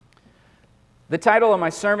The title of my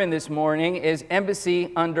sermon this morning is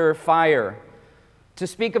Embassy Under Fire. To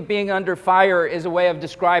speak of being under fire is a way of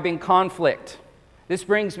describing conflict. This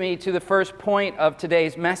brings me to the first point of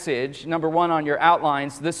today's message, number one on your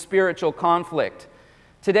outlines, the spiritual conflict.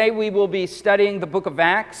 Today we will be studying the book of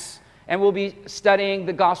Acts, and we'll be studying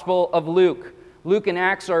the Gospel of Luke. Luke and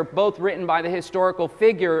Acts are both written by the historical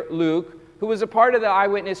figure Luke, who was a part of the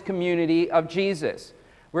eyewitness community of Jesus.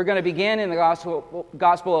 We're going to begin in the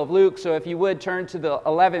Gospel of Luke, so if you would turn to the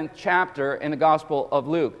 11th chapter in the Gospel of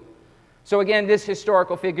Luke. So again, this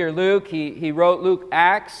historical figure Luke, he wrote Luke,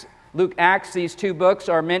 Acts. These two books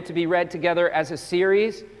are meant to be read together as a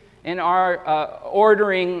series. In our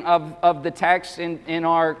ordering of the text, in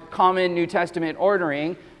our common New Testament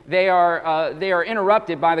ordering, they are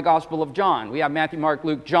interrupted by the Gospel of John. We have Matthew, Mark,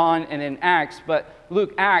 Luke, John, and then Acts, but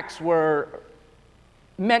Luke, Acts were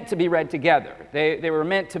meant to be read together. They were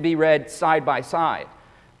meant to be read side by side.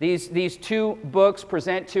 These two books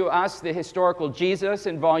present to us the historical Jesus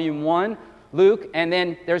in volume 1, Luke, and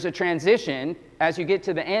then there's a transition as you get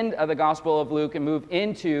to the end of the Gospel of Luke and move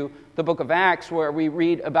into the book of Acts, where we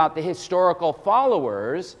read about the historical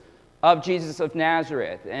followers of Jesus of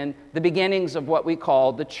Nazareth and the beginnings of what we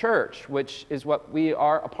call the church, which is what we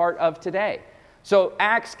are a part of today. So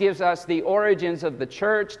Acts gives us the origins of the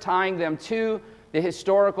church, tying them to the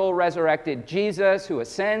historical resurrected Jesus who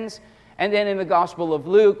ascends. And then in the Gospel of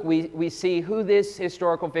Luke, we see who this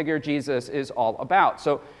historical figure Jesus is all about.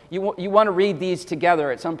 So you want to read these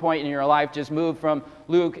together at some point in your life. Just move from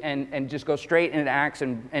Luke and just go straight into Acts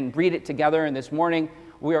and read it together. And this morning,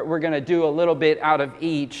 we're going to do a little bit out of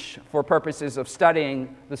each for purposes of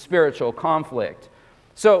studying the spiritual conflict.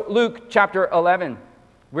 So Luke chapter 11,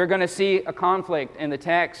 we're going to see a conflict in the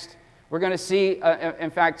text. We're going to see,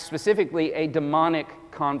 in fact, specifically a demonic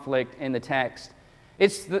conflict in the text.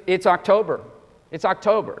 It's October. It's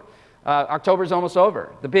October. October's almost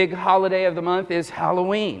over. The big holiday of the month is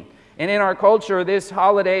Halloween. And in our culture, this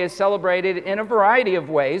holiday is celebrated in a variety of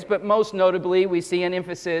ways, but most notably, we see an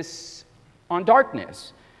emphasis on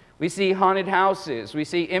darkness. We see haunted houses. We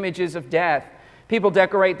see images of death. People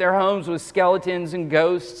decorate their homes with skeletons and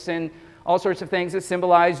ghosts and all sorts of things that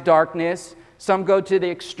symbolize darkness. Some go to the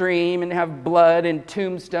extreme and have blood and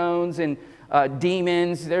tombstones and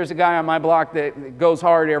demons. There's a guy on my block that goes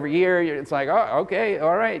hard every year. It's like, oh, okay,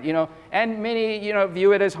 all right, And many,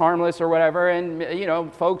 view it as harmless or whatever,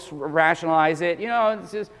 and folks rationalize it.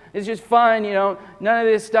 It's just fun. None of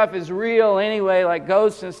this stuff is real anyway. Like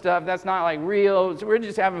ghosts and stuff, that's not like real. So we're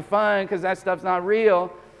just having fun because that stuff's not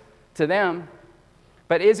real to them.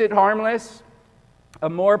 But is it harmless? A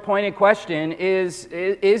more pointed question is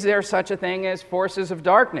there such a thing as forces of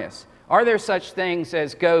darkness? Are there such things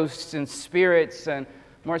as ghosts and spirits and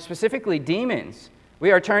more specifically demons?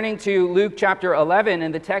 We are turning to Luke chapter 11,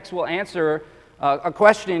 and the text will answer a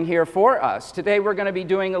question here for us. Today we're going to be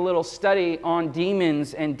doing a little study on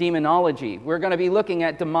demons and demonology. We're going to be looking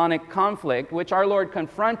at demonic conflict, which our Lord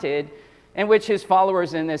confronted and which his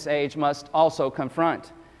followers in this age must also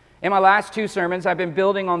confront. In my last two sermons, I've been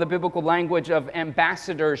building on the biblical language of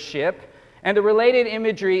ambassadorship and the related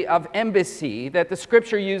imagery of embassy that the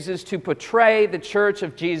Scripture uses to portray the Church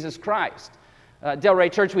of Jesus Christ.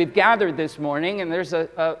 Delray Church, we've gathered this morning, and there's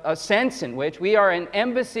a sense in which we are an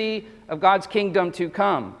embassy of God's kingdom to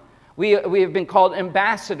come. We have been called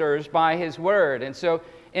ambassadors by His Word, and so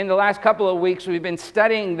in the last couple of weeks, we've been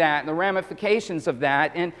studying that and the ramifications of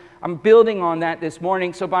that, and I'm building on that this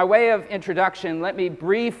morning. So by way of introduction, let me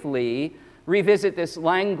briefly revisit this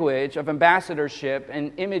language of ambassadorship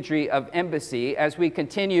and imagery of embassy as we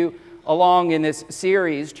continue along in this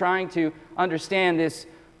series, trying to understand this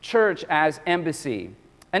church as embassy.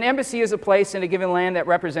 An embassy is a place in a given land that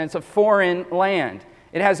represents a foreign land.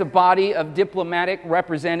 It has a body of diplomatic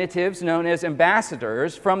representatives known as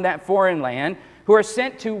ambassadors from that foreign land who are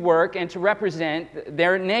sent to work and to represent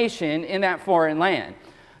their nation in that foreign land.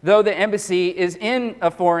 Though the embassy is in a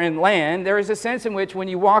foreign land, there is a sense in which when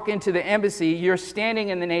you walk into the embassy, you're standing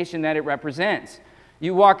in the nation that it represents.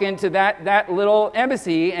 You walk into that little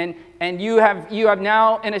embassy and you have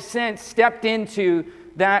now, in a sense, stepped into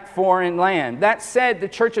that foreign land. That said, the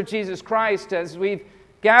Church of Jesus Christ, as we've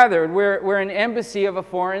gathered, we're an embassy of a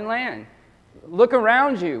foreign land. Look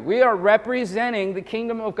around you. We are representing the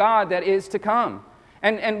kingdom of God that is to come.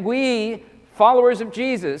 And we, followers of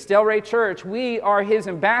Jesus, Delray Church, we are His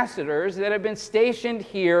ambassadors that have been stationed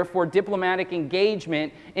here for diplomatic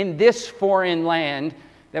engagement in this foreign land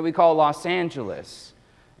that we call Los Angeles,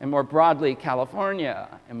 and more broadly California,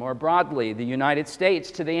 and more broadly the United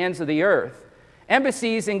States to the ends of the earth.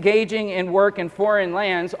 Embassies engaging in work in foreign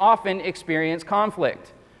lands often experience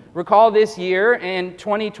conflict. Recall this year in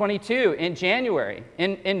 2022, in January,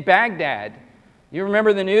 in Baghdad. You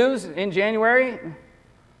remember the news in January?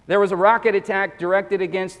 There was a rocket attack directed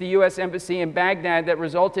against the U.S. Embassy in Baghdad that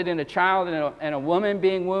resulted in a child and a woman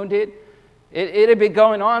being wounded. It had been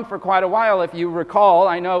going on for quite a while, if you recall.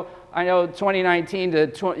 I know 2019 to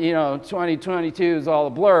 2022 is all a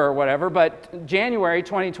blur or whatever, but January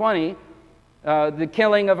 2020, the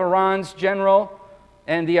killing of Iran's general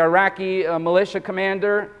and the Iraqi militia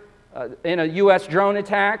commander in a U.S. drone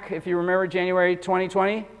attack, if you remember January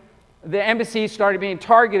 2020. The embassy started being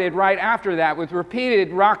targeted right after that with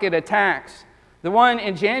repeated rocket attacks. The one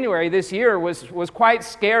in January this year was quite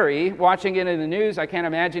scary. Watching it in the news, I can't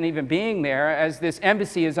imagine even being there as this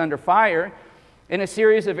embassy is under fire. In a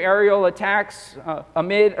series of aerial attacks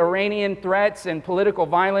amid Iranian threats and political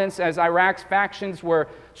violence as Iraq's factions were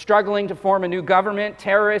struggling to form a new government,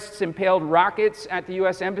 terrorists impaled rockets at the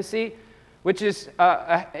U.S. Embassy, which is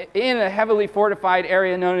in a heavily fortified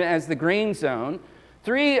area known as the Green Zone.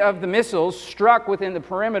 3 of the missiles struck within the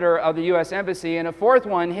perimeter of the U.S. Embassy, and a 4th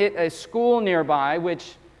one hit a school nearby,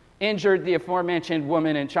 which injured the aforementioned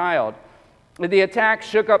woman and child. The attack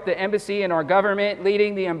shook up the embassy and our government,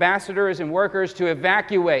 leading the ambassadors and workers to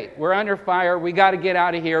evacuate. We're under fire. We got to get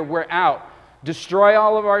out of here. We're out. Destroy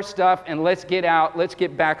all of our stuff, and let's get out. Let's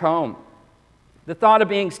get back home. The thought of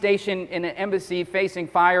being stationed in an embassy facing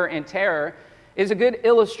fire and terror is a good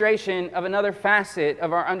illustration of another facet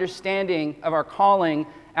of our understanding of our calling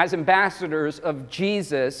as ambassadors of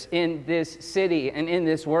Jesus in this city and in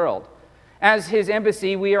this world. As his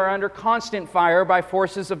embassy, we are under constant fire by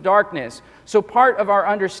forces of darkness. So part of our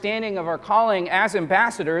understanding of our calling as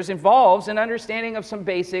ambassadors involves an understanding of some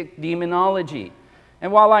basic demonology.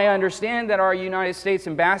 And while I understand that our United States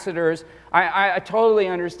ambassadors, I totally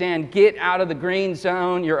understand, get out of the green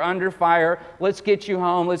zone, you're under fire, let's get you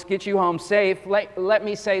home safe. Let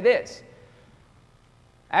me say this.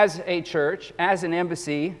 As a church, as an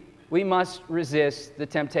embassy, we must resist the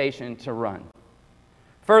temptation to run.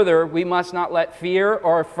 Further, we must not let fear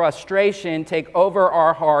or frustration take over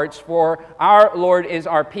our hearts, for our Lord is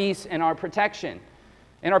our peace and our protection.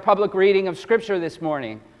 In our public reading of Scripture this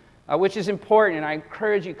morning, which is important, and I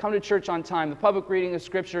encourage you, come to church on time. The public reading of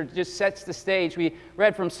Scripture just sets the stage. We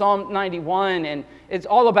read from Psalm 91, and it's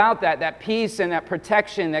all about that peace and that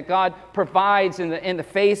protection that God provides in the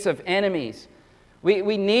face of enemies.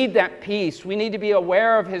 We need that peace. We need to be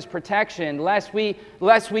aware of his protection, lest we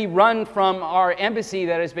run from our embassy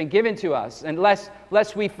that has been given to us, and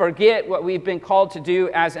lest we forget what we've been called to do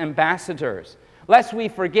as ambassadors, lest we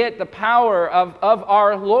forget the power of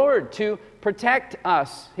our Lord to protect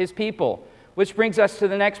us, his people. Which brings us to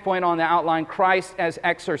the next point on the outline, Christ as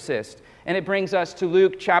exorcist. And it brings us to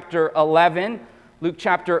Luke chapter 11. Luke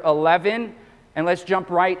chapter 11, and let's jump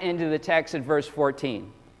right into the text at verse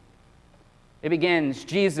 14. It begins,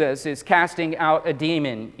 Jesus is casting out a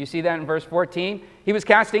demon. You see that in verse 14? He was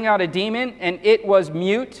casting out a demon, and it was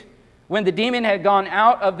mute. When the demon had gone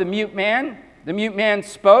out of the mute man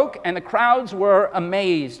spoke, and the crowds were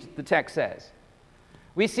amazed, the text says.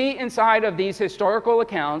 We see inside of these historical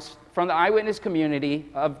accounts from the eyewitness community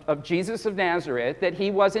of Jesus of Nazareth that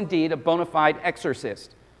he was indeed a bona fide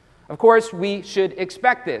exorcist. Of course, we should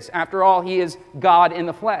expect this. After all, he is God in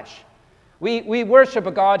the flesh. We worship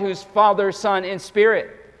a God who's Father, Son, and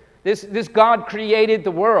Spirit. This God created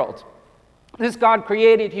the world. This God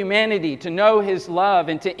created humanity to know his love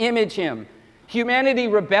and to image him. Humanity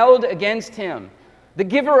rebelled against him. The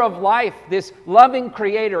giver of life, this loving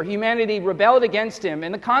creator, humanity rebelled against him.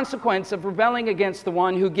 And the consequence of rebelling against the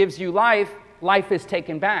one who gives you life, life is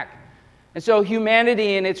taken back. And so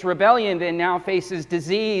humanity in its rebellion then now faces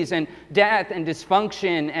disease and death and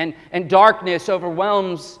dysfunction, and darkness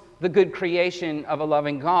overwhelms the good creation of a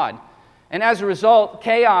loving God. And as a result,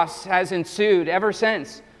 chaos has ensued ever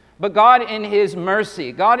since. But God in his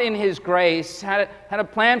mercy, God in his grace had a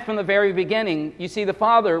plan from the very beginning. You see, the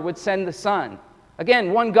Father would send the Son.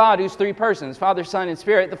 Again, one God who's 3 persons, Father, Son, and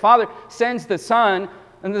Spirit. The Father sends the Son,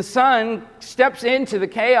 and the Son steps into the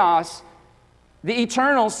chaos. The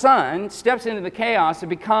eternal Son steps into the chaos and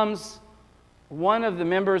becomes one of the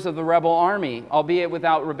members of the rebel army, albeit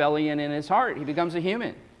without rebellion in his heart. He becomes a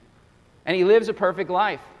human. And he lives a perfect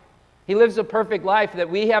life. He lives a perfect life that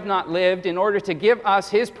we have not lived in order to give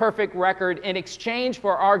us his perfect record in exchange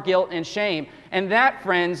for our guilt and shame. And that,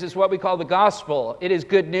 friends, is what we call the gospel. It is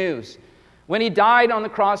good news. When he died on the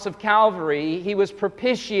cross of Calvary, he was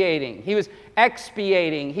propitiating, he was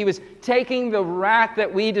expiating, he was taking the wrath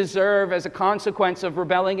that we deserve as a consequence of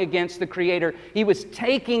rebelling against the Creator. He was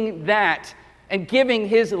taking that and giving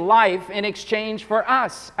his life in exchange for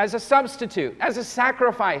us as a substitute, as a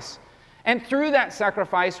sacrifice. And through that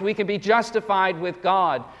sacrifice, we can be justified with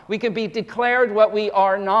God. We can be declared what we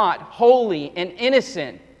are not, holy and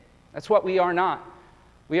innocent. That's what we are not.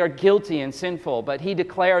 We are guilty and sinful, but He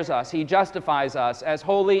declares us, He justifies us as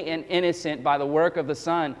holy and innocent by the work of the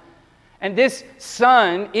Son. And this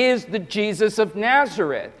Son is the Jesus of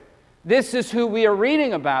Nazareth. This is who we are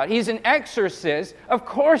reading about. He's an exorcist. Of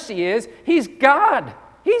course He is. He's God.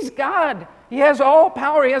 He's God. He has all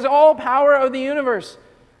power. He has all power of the universe.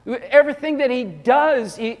 Everything that He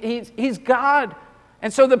does, He's God.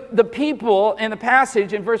 And so the people in the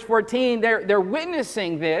passage in verse 14, they're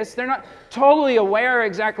witnessing this. They're not totally aware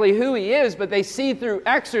exactly who He is, but they see through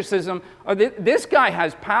exorcism, oh, this guy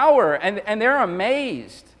has power, and they're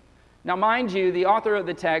amazed. Now, mind you, the author of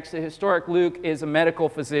the text, the historic Luke, is a medical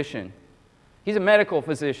physician. He's a medical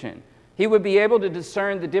physician. He would be able to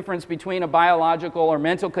discern the difference between a biological or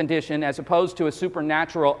mental condition as opposed to a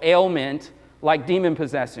supernatural ailment like demon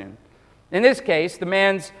possession. In this case, the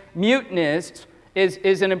man's muteness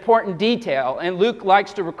is an important detail, and Luke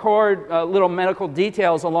likes to record little medical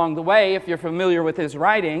details along the way. If you're familiar with his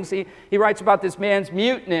writings, he writes about this man's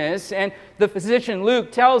muteness, and the physician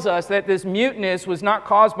Luke tells us that this muteness was not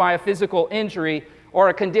caused by a physical injury or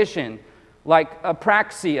a condition like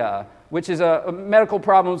apraxia, which is a medical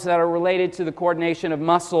problems that are related to the coordination of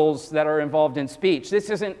muscles that are involved in speech. This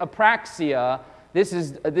isn't apraxia. This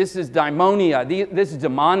is daimonia. This is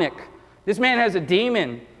demonic. This man has a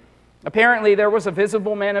demon. Apparently, there was a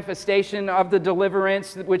visible manifestation of the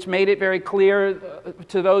deliverance, which made it very clear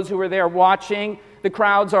to those who were there watching. The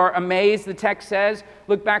crowds are amazed, the text says.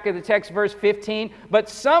 Look back at the text, verse 15. But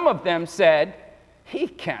some of them said, "He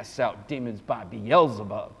casts out demons by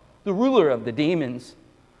Beelzebub, the ruler of the demons."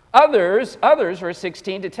 Others, verse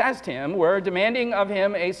 16, to test Him, were demanding of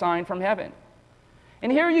Him a sign from heaven.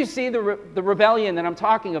 And here you see the rebellion that I'm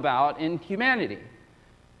talking about in humanity.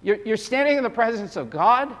 You're standing in the presence of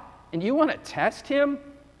God, and you want to test Him?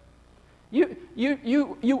 You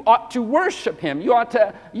ought to worship Him. You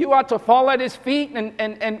ought to fall at His feet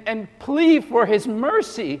and plead for His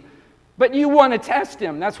mercy. But you want to test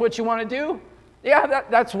Him. That's what you want to do? Yeah,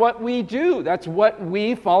 that's what we do. That's what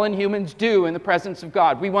we fallen humans do in the presence of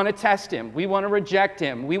God. We want to test Him. We want to reject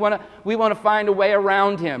Him. We want to find a way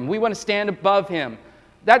around Him. We want to stand above Him.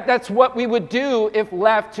 That's what we would do if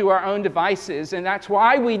left to our own devices, and that's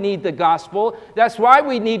why we need the gospel. That's why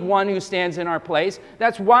we need one who stands in our place.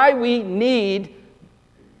 That's why we need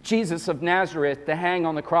Jesus of Nazareth to hang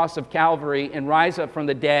on the cross of Calvary and rise up from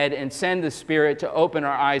the dead and send the Spirit to open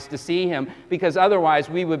our eyes to see Him, because otherwise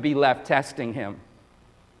we would be left testing Him.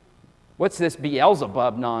 What's this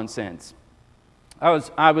Beelzebub nonsense? I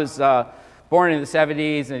was born in the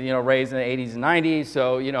 70s and, raised in the 80s and 90s.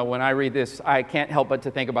 So, when I read this, I can't help but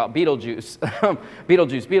to think about Beetlejuice.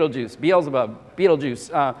 Beetlejuice, Beelzebub,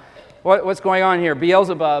 Beetlejuice. What's going on here?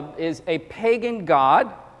 Beelzebub is a pagan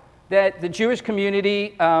god that the Jewish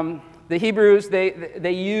community, the Hebrews,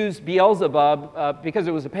 they used Beelzebub because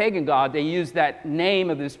it was a pagan god. They used that name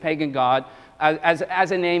of this pagan god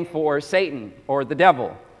as a name for Satan or the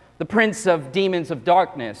devil, the prince of demons of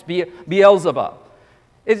darkness, Beelzebub.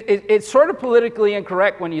 It's sort of politically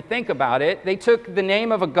incorrect when you think about it. They took the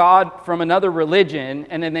name of a god from another religion,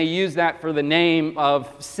 and then they used that for the name of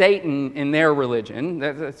Satan in their religion.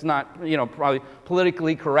 That's not, probably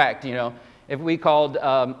politically correct. If we called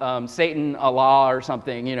Satan Allah or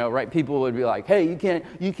something, right? People would be like, "Hey,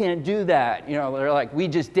 you can't do that." They're like, "We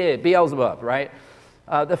just did Beelzebub," right?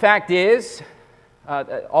 The fact is,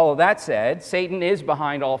 all of that said, Satan is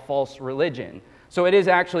behind all false religion. So it is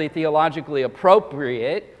actually theologically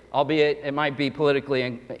appropriate, albeit it might be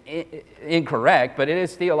politically incorrect, but it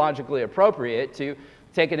is theologically appropriate to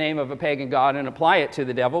take a name of a pagan god and apply it to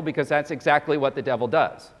the devil, because that's exactly what the devil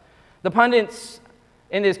does. The pundits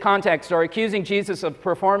in this context are accusing Jesus of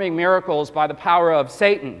performing miracles by the power of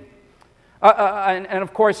Satan. And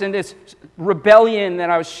of course, in this rebellion that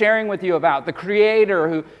I was sharing with you about, the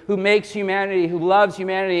Creator who makes humanity, who loves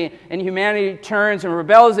humanity, and humanity turns and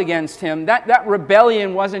rebels against Him, that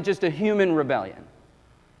rebellion wasn't just a human rebellion.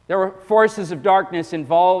 There were forces of darkness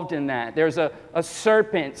involved in that. There's a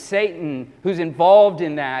serpent, Satan, who's involved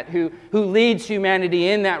in that, who leads humanity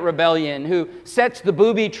in that rebellion, who sets the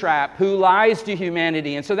booby trap, who lies to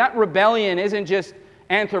humanity. And so that rebellion isn't just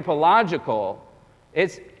anthropological,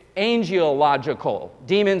 it's angelological.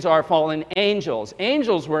 Demons are fallen angels.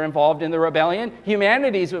 Angels were involved in the rebellion.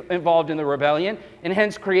 Humanity's involved in the rebellion, and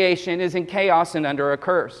hence creation is in chaos and under a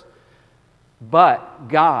curse. But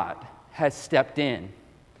God has stepped in,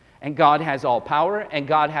 and God has all power, and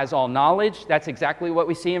God has all knowledge. That's exactly what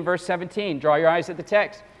we see in verse 17. Draw your eyes at the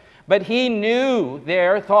text. But He knew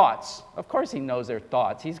their thoughts. Of course He knows their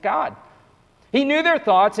thoughts. He's God. He knew their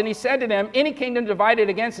thoughts, and he said to them, any kingdom divided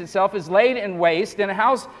against itself is laid in waste, and a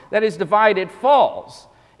house that is divided falls.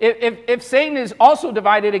 If Satan is also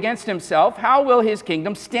divided against himself, how will his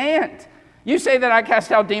kingdom stand? You say that I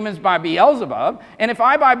cast out demons by Beelzebub, and if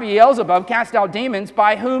I by Beelzebub cast out demons,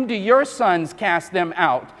 by whom do your sons cast them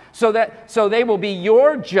out? So they will be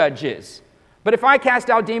your judges. But if I cast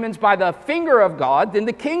out demons by the finger of God, then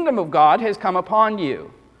the kingdom of God has come upon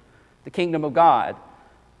you. The kingdom of God,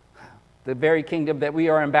 the very kingdom that we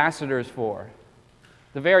are ambassadors for,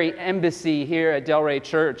 the very embassy here at Delray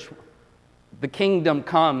Church, the kingdom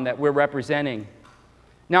come that we're representing.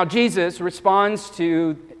 Now Jesus responds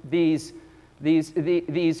to these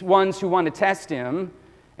ones who want to test him,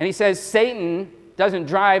 and he says Satan doesn't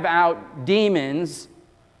drive out demons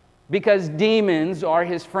because demons are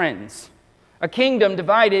his friends. A kingdom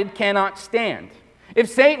divided cannot stand. If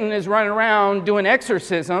Satan is running around doing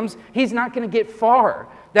exorcisms, he's not going to get far.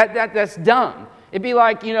 That's dumb. It'd be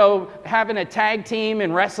like, having a tag team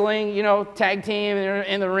in wrestling, tag team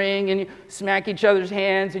in the ring, and you smack each other's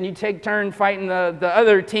hands, and you take turn fighting the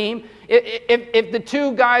other team. If the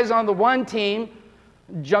two guys on the one team,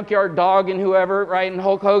 Junkyard Dog and whoever, right, and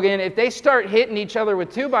Hulk Hogan, if they start hitting each other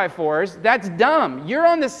with 2x4s, that's dumb. You're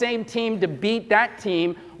on the same team to beat that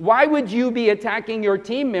team. Why would you be attacking your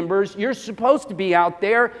team members? You're supposed to be out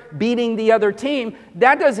there beating the other team.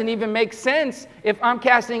 That doesn't even make sense if I'm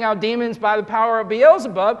casting out demons by the power of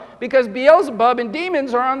Beelzebub, because Beelzebub and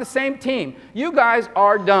demons are on the same team. You guys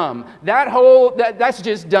are dumb. That's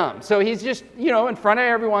just dumb. So he's just, in front of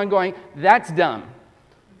everyone going, that's dumb.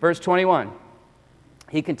 Verse 21.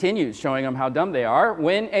 He continues showing them how dumb they are.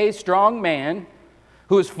 When a strong man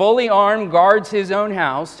who is fully armed guards his own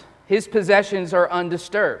house, his possessions are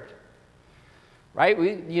undisturbed. Right?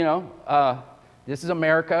 This is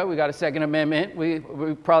America. We got a Second Amendment. We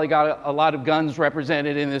probably got a lot of guns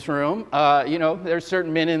represented in this room. There's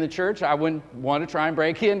certain men in the church I wouldn't want to try and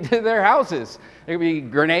break into their houses. There could be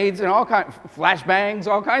grenades and all kinds, flashbangs,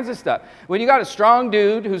 all kinds of stuff. When you got a strong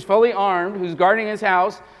dude who's fully armed, who's guarding his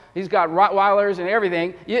house, he's got Rottweilers and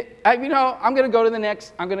everything. I'm going to go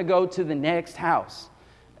to the next house.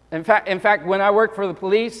 In fact, when I worked for the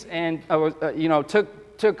police and I was,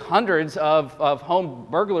 took hundreds of home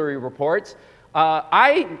burglary reports,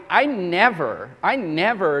 I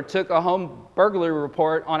never took a home burglary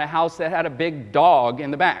report on a house that had a big dog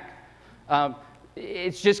in the back.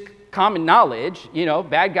 It's just common knowledge.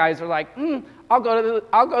 Bad guys are like, I'll go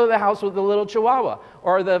to the house with the little chihuahua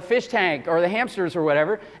or the fish tank or the hamsters or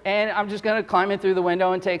whatever, and I'm just going to climb in through the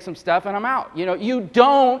window and take some stuff and I'm out. You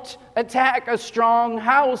don't attack a strong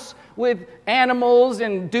house with animals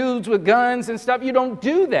and dudes with guns and stuff. You don't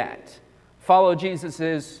do that. Follow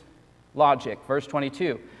Jesus's logic. Verse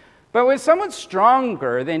 22. But when someone's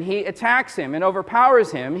stronger than he attacks him and overpowers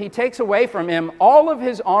him, he takes away from him all of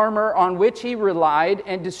his armor on which he relied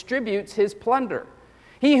and distributes his plunder.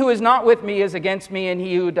 He who is not with me is against me, and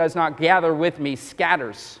he who does not gather with me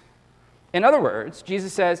scatters. In other words,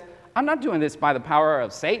 Jesus says, I'm not doing this by the power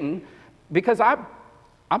of Satan because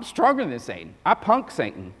I'm stronger than Satan. I punk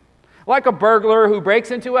Satan. Like a burglar who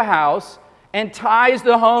breaks into a house and ties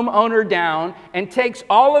the homeowner down and takes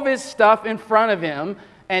all of his stuff in front of him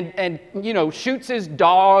and shoots his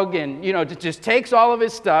dog and, just takes all of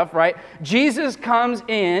his stuff, right? Jesus comes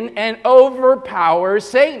in and overpowers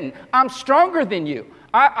Satan. I'm stronger than you.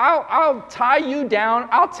 I'll tie you down.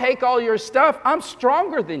 I'll take all your stuff. I'm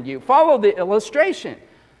stronger than you. Follow the illustration.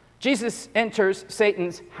 Jesus enters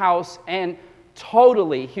Satan's house and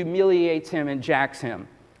totally humiliates him and jacks him.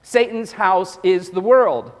 Satan's house is the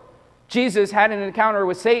world. Jesus had an encounter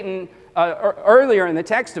with Satan earlier in the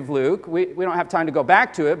text of Luke. We don't have time to go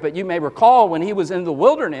back to it, but you may recall when he was in the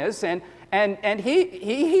wilderness and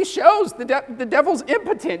he shows the devil's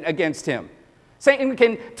impotent against him. Satan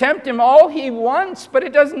can tempt him all he wants, but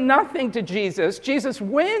it does nothing to Jesus. Jesus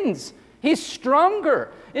wins. He's stronger.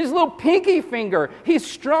 His little pinky finger, he's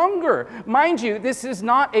stronger. Mind you, this is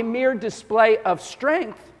not a mere display of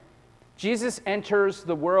strength. Jesus enters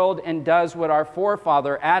the world and does what our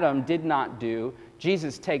forefather Adam did not do.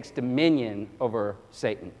 Jesus takes dominion over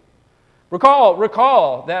Satan.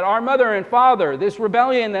 Recall that our mother and father, this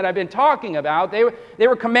rebellion that I've been talking about, they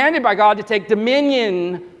were commanded by God to take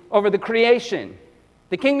dominion over the creation.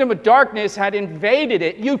 The kingdom of darkness had invaded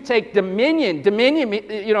it. You take dominion. Dominion,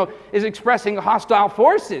 is expressing hostile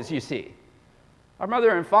forces, you see. Our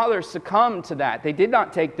mother and father succumbed to that. They did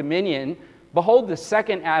not take dominion. Behold the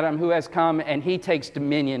second Adam who has come, and he takes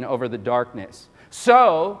dominion over the darkness.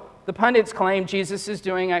 So the pundits claim Jesus is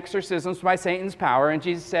doing exorcisms by Satan's power, and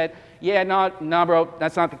Jesus said, yeah, no, bro,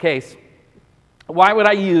 that's not the case. Why would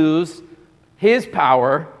I use his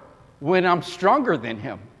power when I'm stronger than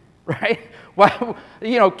him, right? Why,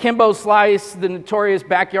 Kimbo Slice, the notorious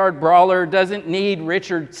backyard brawler, doesn't need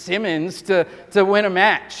Richard Simmons to win a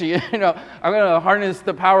match. I'm going to harness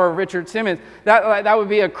the power of Richard Simmons. That would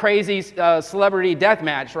be a crazy celebrity death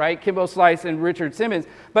match, right? Kimbo Slice and Richard Simmons.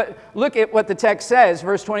 But look at what the text says,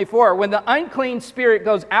 verse 24. When the unclean spirit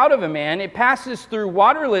goes out of a man, it passes through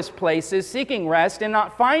waterless places, seeking rest and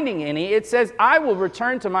not finding any. It says, I will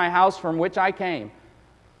return to my house from which I came.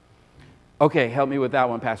 Okay, help me with that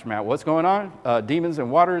one, Pastor Matt. What's going on? Demons and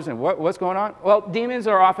waters and what's going on? Well, demons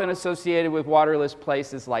are often associated with waterless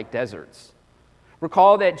places like deserts.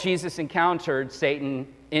 Recall that Jesus encountered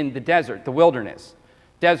Satan in the desert, the wilderness.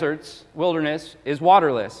 Wilderness is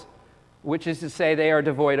waterless, which is to say they are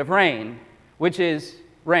devoid of rain, which is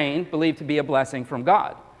rain believed to be a blessing from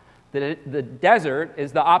God. The desert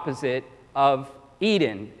is the opposite of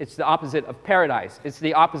Eden. It's the opposite of paradise. It's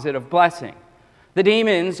the opposite of blessing. The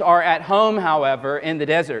demons are at home, however, in the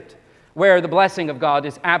desert, where the blessing of God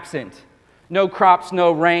is absent. No crops,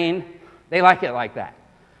 no rain. They like it like that.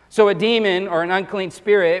 So a demon or an unclean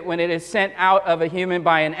spirit, when it is sent out of a human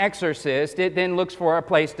by an exorcist, it then looks for a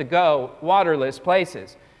place to go, waterless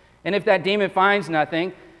places. And if that demon finds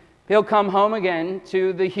nothing, he'll come home again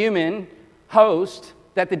to the human host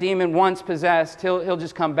that the demon once possessed. He'll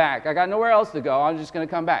just come back. I got nowhere else to go. I'm just going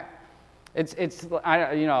to come back.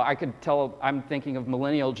 I could tell I'm thinking of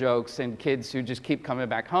millennial jokes and kids who just keep coming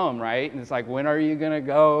back home, right? And it's like, when are you going to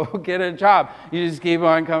go get a job? You just keep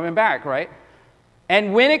on coming back, right?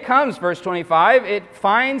 And when it comes, verse 25, it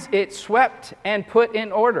finds it swept and put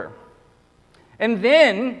in order. And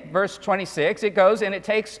then, verse 26, it goes and it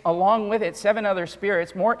takes along with it 7 other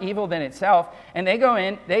spirits, more evil than itself, and they go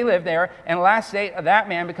in, they live there, and the last state of that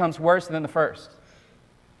man becomes worse than the first.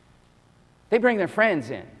 They bring their friends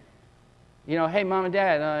in. Hey, Mom and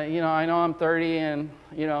Dad, I know I'm 30 and,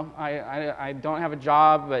 I don't have a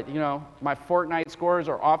job, but, my Fortnite scores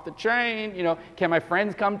are off the chain. Can my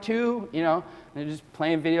friends come too? They're just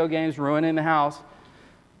playing video games, ruining the house.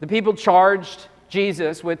 The people charged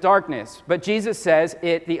Jesus with darkness, but Jesus says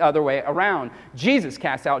it the other way around. Jesus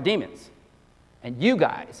casts out demons, and you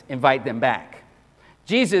guys invite them back.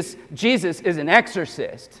 Jesus is an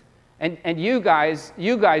exorcist, and you guys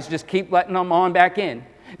just keep letting them on back in.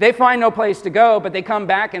 They find no place to go, but they come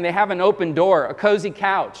back and they have an open door, a cozy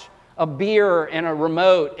couch, a beer and a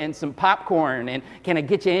remote and some popcorn, and can I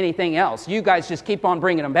get you anything else? You guys just keep on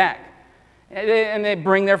bringing them back. And they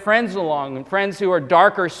bring their friends along, and friends who are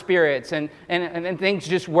darker spirits, and things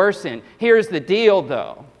just worsen. Here's the deal,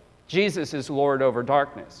 though. Jesus is Lord over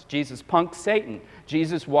darkness. Jesus punks Satan.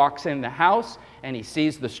 Jesus walks in the house, and he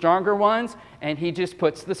sees the stronger ones, and he just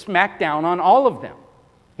puts the smack down on all of them.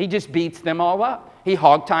 He just beats them all up. He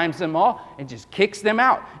hog times them all and just kicks them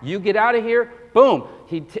out. You get out of here, boom.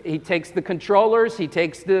 He takes the controllers, he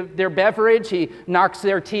takes their beverage, he knocks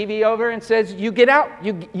their TV over and says, you get out,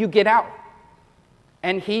 you get out.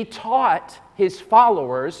 And he taught his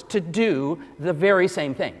followers to do the very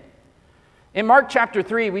same thing. In Mark chapter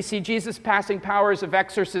 3, we see Jesus passing powers of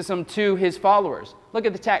exorcism to his followers. Look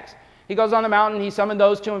at the text. He goes on the mountain, he summoned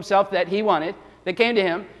those to himself that he wanted, that came to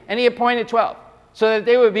him, and he appointed 12. So that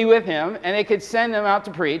they would be with him, and they could send them out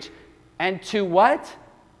to preach. And to what?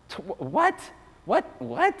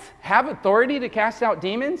 What? Have authority to cast out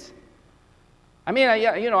demons? I mean,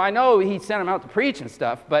 I know he sent them out to preach and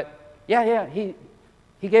stuff, but he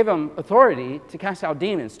gave them authority to cast out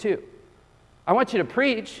demons too. I want you to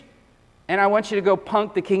preach, and I want you to go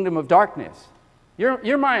punk the kingdom of darkness.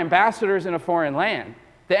 You're my ambassadors in a foreign land.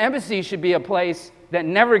 The embassy should be a place that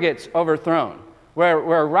never gets overthrown.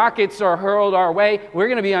 Where rockets are hurled our way, we're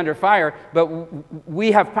going to be under fire, but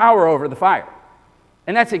we have power over the fire.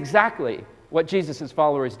 And that's exactly what Jesus'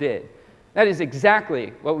 followers did. That is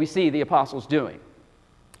exactly what we see the apostles doing.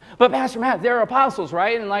 But Pastor Matt, they're apostles,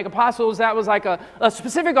 right? And like apostles, that was like a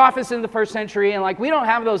specific office in the first century, and like we don't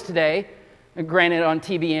have those today. And granted, on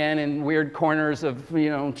TBN and weird corners of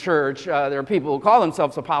church, there are people who call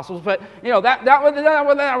themselves apostles, but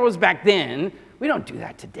that was back then. We don't do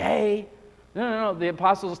that today. No. The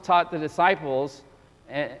apostles taught the disciples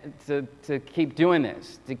to keep doing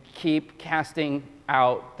this, to keep casting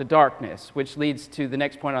out the darkness, which leads to the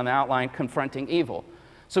next point on the outline, confronting evil.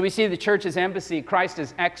 So we see the church's embassy, Christ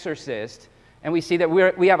as exorcist, and we see that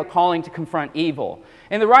we have a calling to confront evil.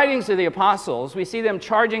 In the writings of the apostles, we see them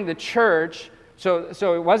charging the church. So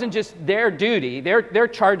it wasn't just their duty. They're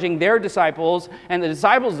charging their disciples and the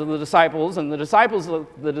disciples of the disciples and the disciples of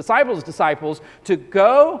the disciples' disciples to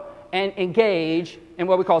go and engage in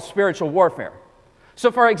what we call spiritual warfare. So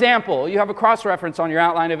for example, you have a cross-reference on your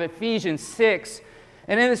outline of Ephesians 6,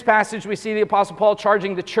 And in this passage, we see the Apostle Paul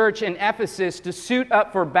charging the church in Ephesus to suit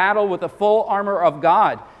up for battle with the full armor of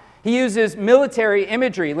God. He uses military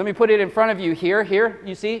imagery. Let me put it in front of you here. Here,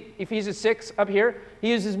 you see Ephesians 6 up here? He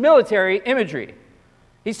uses military imagery.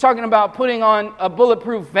 He's talking about putting on a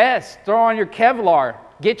bulletproof vest, throw on your Kevlar,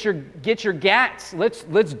 get your GATs.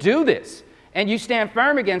 Let's do this. And you stand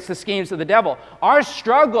firm against the schemes of the devil. Our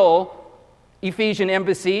struggle, Ephesian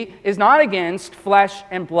embassy, is not against flesh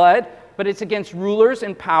and blood, but it's against rulers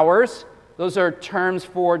and powers. Those are terms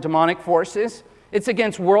for demonic forces. It's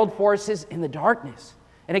against world forces in the darkness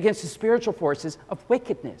and against the spiritual forces of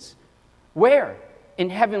wickedness. Where? In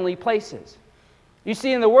heavenly places. You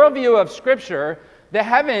see, in the worldview of Scripture, the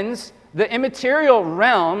heavens, the immaterial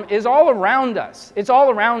realm, is all around us. It's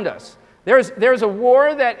all around us. There's a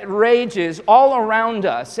war that rages all around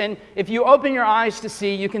us, and if you open your eyes to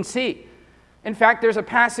see, you can see. In fact, there's a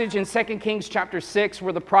passage in 2 Kings chapter 6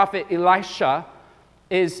 where the prophet Elisha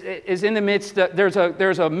is in the midst of,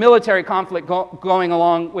 there's a military conflict going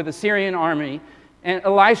along with the Syrian army, and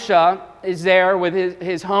Elisha is there with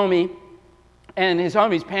his homie, and his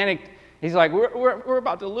homie's panicked. He's like, we're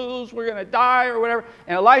about to lose, we're going to die, or whatever.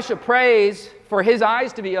 And Elisha prays for his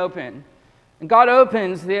eyes to be open. And God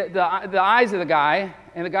opens the eyes of the guy,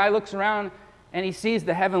 and the guy looks around, and he sees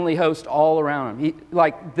the heavenly host all around him.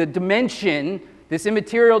 Like the dimension, this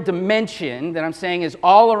immaterial dimension that I'm saying is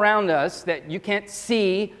all around us that you can't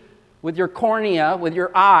see with your cornea, with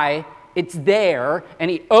your eye. It's there, and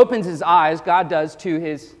he opens his eyes, God does,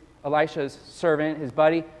 to Elisha's servant, his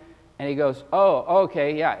buddy, and he goes, oh,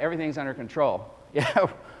 okay, yeah, everything's under control. Yeah,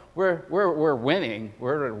 we're winning.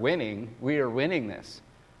 We're winning. We are winning this.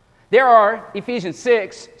 There are, Ephesians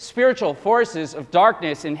 6, spiritual forces of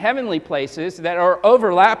darkness in heavenly places that are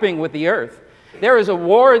overlapping with the earth. There is a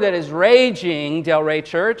war that is raging, Delray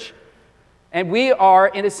Church, and we are,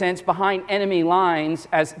 in a sense, behind enemy lines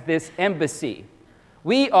as this embassy.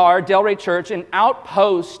 We are, Delray Church, an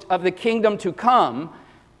outpost of the kingdom to come,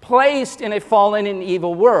 placed in a fallen and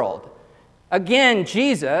evil world. Again,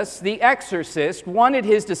 Jesus, the exorcist, wanted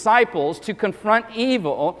his disciples to confront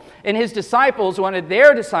evil, and his disciples wanted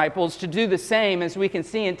their disciples to do the same, as we can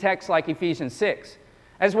see in texts like Ephesians 6.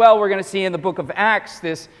 As well, we're going to see in the book of Acts,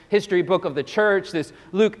 this history book of the church, this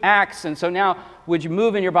Luke Acts. And so now, would you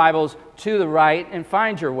move in your Bibles to the right and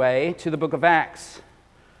find your way to the book of Acts?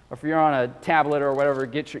 Or if you're on a tablet or whatever,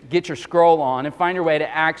 get your scroll on and find your way to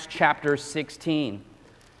Acts chapter 16.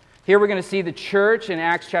 Here we're going to see the church in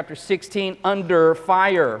Acts chapter 16 under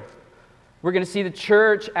fire. We're going to see the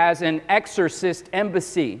church as an exorcist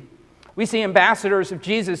embassy. We see ambassadors of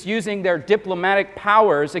Jesus using their diplomatic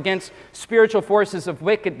powers against spiritual forces of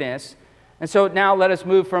wickedness. And so now let us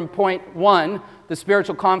move from point 1, the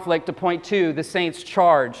spiritual conflict, to point 2, the saints'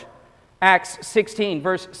 charge. Acts 16,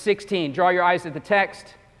 verse 16. Draw your eyes at the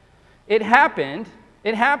text. It happened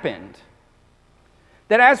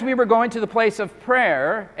that as we were going to the place of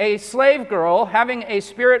prayer, a slave girl having a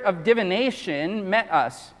spirit of divination met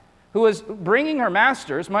us, who was bringing her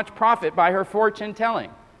masters much profit by her fortune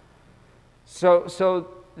telling.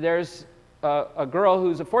 So there's a girl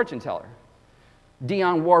who's a fortune teller.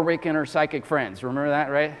 Dionne Warwick and her psychic friends. Remember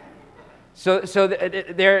that, right? So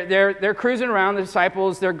they're cruising around, the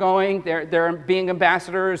disciples. They're being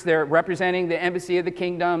ambassadors. They're representing the embassy of the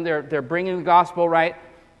kingdom. They're bringing the gospel, right?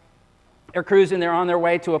 They're cruising. They're on their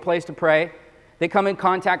way to a place to pray. They come in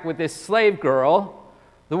contact with this slave girl.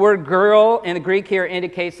 The word girl in the Greek here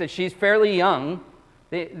indicates that she's fairly young.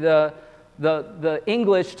 The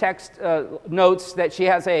English text notes that she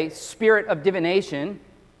has a spirit of divination.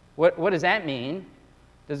 What does that mean?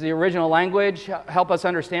 Does the original language help us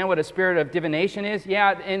understand what a spirit of divination is?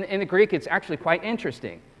 Yeah, in the Greek, it's actually quite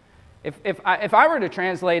interesting. If I were to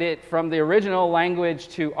translate it from the original language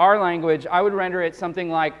to our language, I would render it something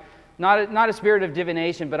like, not a spirit of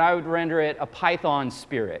divination, but I would render it a python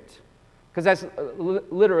spirit. Because that's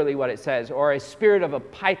literally what it says, or a spirit of a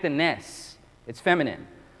pythoness. It's feminine.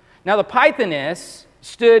 Now, the pythoness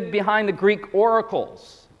stood behind the Greek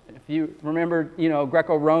oracles. If you remember,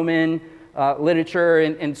 Greco-Roman literature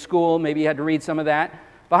in school, maybe you had to read some of that.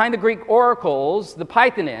 Behind the Greek oracles, the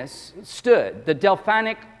pythoness stood. The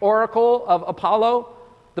Delphinic oracle of Apollo,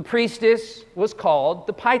 the priestess was called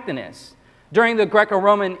the pythoness. During the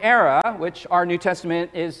Greco-Roman era, which our New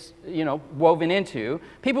Testament is, woven into,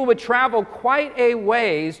 people would travel quite a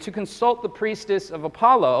ways to consult the priestess of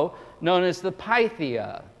Apollo, known as the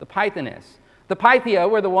Pythia, the pythoness. The Pythia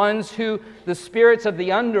were the ones who the spirits of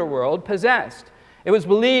the underworld possessed. It was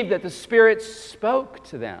believed that the spirits spoke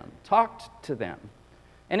to them, talked to them.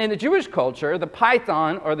 And in the Jewish culture, the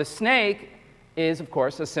python or the snake is, of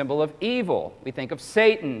course, a symbol of evil. We think of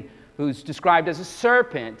Satan, who's described as a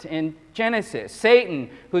serpent in Genesis. Satan,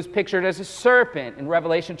 who's pictured as a serpent in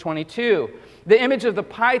Revelation 22. The image of the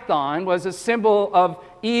python was a symbol of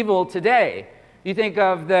evil today. You think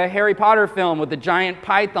of the Harry Potter film with the giant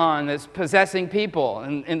python that's possessing people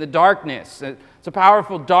in the darkness. It's a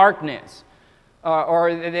powerful darkness.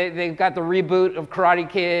 Or they've got the reboot of Karate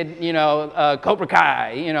Kid, Cobra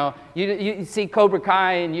Kai. You see Cobra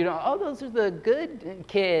Kai and oh, those are the good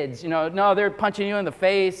kids. No, they're punching you in the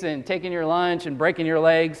face and taking your lunch and breaking your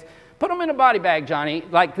legs. Put them in a body bag, Johnny.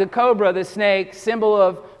 Like the cobra, the snake, symbol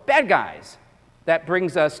of bad guys. That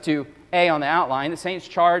brings us to A on the outline. The saints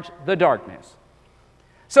charge the darkness.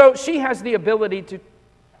 So she has the ability to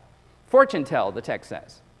fortune tell, the text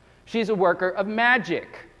says. She's a worker of magic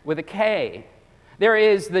with a K. There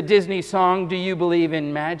is the Disney song, Do You Believe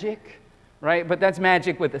in Magic? Right? But that's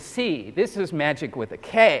magic with a C. This is magic with a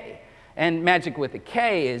K. And magic with a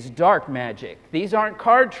K is dark magic. These aren't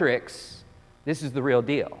card tricks. This is the real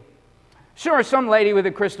deal. Sure, some lady with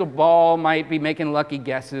a crystal ball might be making lucky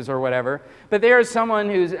guesses or whatever, but there is someone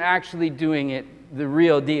who's actually doing it the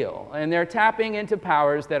real deal. And they're tapping into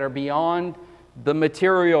powers that are beyond the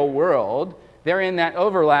material world. They're in that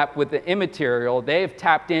overlap with the immaterial. They've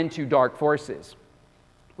tapped into dark forces.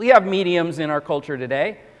 We have mediums in our culture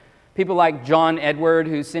today. People like John Edward,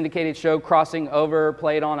 whose syndicated show Crossing Over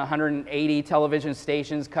played on 180 television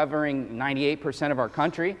stations covering 98% of our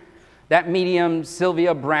country. That medium,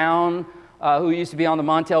 Sylvia Brown, who used to be on the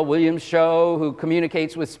Montel Williams show, who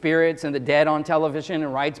communicates with spirits and the dead on television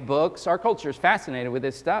and writes books. Our culture is fascinated with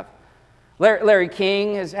this stuff. Larry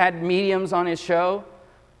King has had mediums on his show.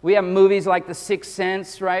 We have movies like The Sixth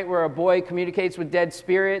Sense, right, where a boy communicates with dead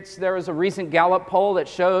spirits. There was a recent Gallup poll that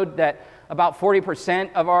showed that about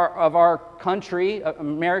 40% of our country,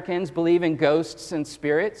 Americans, believe in ghosts and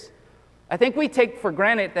spirits. I think we take for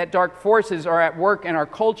granted that dark forces are at work in our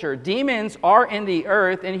culture. Demons are in the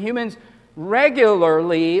earth, and humans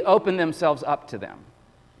regularly open themselves up to them.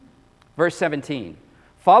 Verse 17,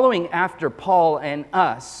 following after Paul and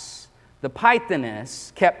us, the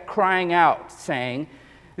Pythoness kept crying out, saying,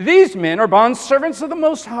 these men are bondservants of the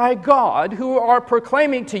Most High God, who are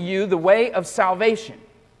proclaiming to you the way of salvation.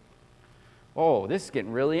 Oh, this is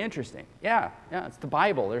getting really interesting. Yeah, it's the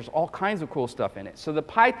Bible. There's all kinds of cool stuff in it. So the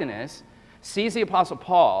Pythoness sees the Apostle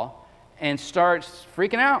Paul and starts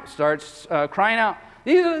freaking out, starts crying out,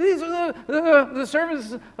 these are the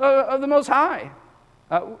servants of the Most High.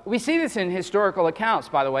 We see this in historical accounts,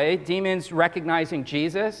 by the way. Demons recognizing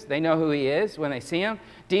Jesus. They know who he is when they see him.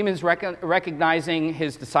 Demons recognizing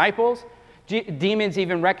his disciples. Demons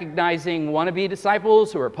even recognizing wannabe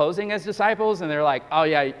disciples who are posing as disciples. And they're like, oh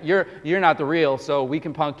yeah, you're not the real, so we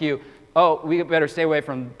can punk you. Oh, we better stay away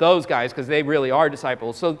from those guys because they really are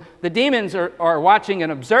disciples. So the demons are watching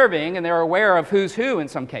and observing, and they're aware of who's who in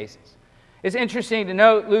some cases. It's interesting to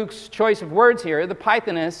note Luke's choice of words here. The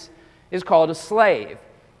Pythoness is called a slave.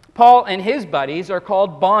 Paul and his buddies are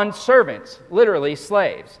called bond servants, literally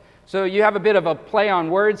slaves. So you have a bit of a play on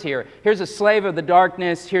words here. Here's a slave of the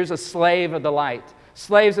darkness, here's a slave of the light.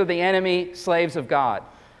 Slaves of the enemy, slaves of God.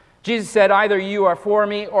 Jesus said, either you are for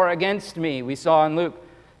me or against me, we saw in Luke.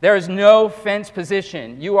 There is no fence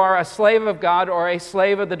position. You are a slave of God or a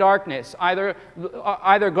slave of the darkness.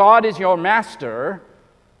 Either God is your master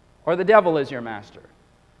or the devil is your master.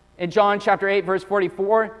 In John chapter 8, verse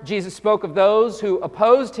 44, Jesus spoke of those who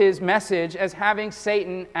opposed his message as having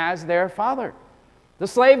Satan as their father. The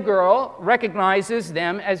slave girl recognizes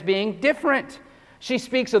them as being different. She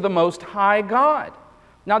speaks of the Most High God.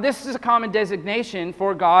 Now, this is a common designation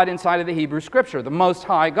for God inside of the Hebrew Scripture, the Most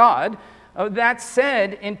High God. That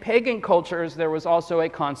said, in pagan cultures, there was also a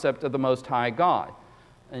concept of the Most High God.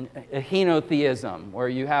 A henotheism, where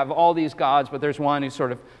you have all these gods, but there's one who's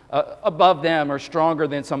sort of above them or stronger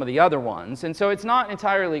than some of the other ones. And so it's not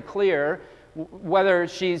entirely clear whether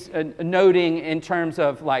she's noting in terms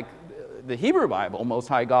of like the Hebrew Bible, Most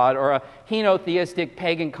High God, or a henotheistic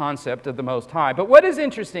pagan concept of the Most High. But what is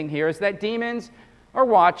interesting here is that demons are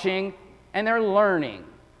watching and they're learning.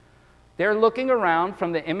 They're looking around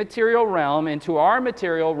from the immaterial realm into our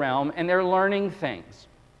material realm, and they're learning things.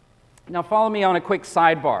 Now follow me on a quick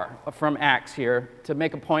sidebar from Acts here to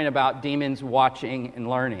make a point about demons watching and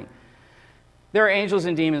learning. There are angels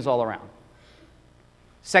and demons all around.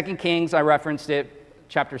 2 Kings, I referenced it,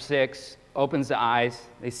 chapter 6, opens the eyes,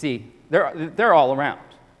 they see. They're all around.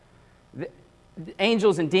 The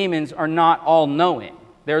angels and demons are not all-knowing.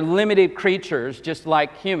 They're limited creatures just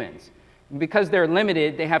like humans. And because they're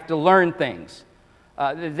limited, they have to learn things.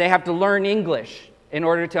 They have to learn English in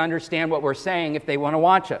order to understand what we're saying if they want to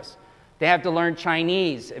watch us. They have to learn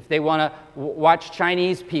Chinese if they want to watch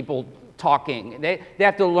Chinese people talking. They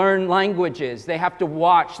have to learn languages. They have to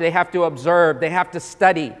watch. They have to observe. They have to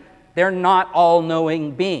study. They're not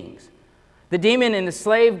all-knowing beings. The demon in the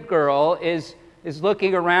slave girl is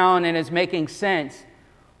looking around and is making sense.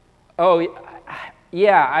 Oh,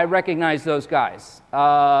 yeah, I recognize those guys.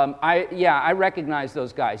 I recognize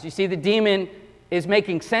those guys. You see, the demon is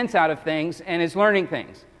making sense out of things and is learning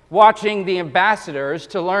things, watching the ambassadors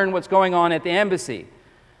to learn what's going on at the embassy.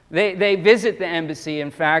 They visit the embassy,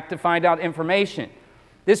 in fact, to find out information.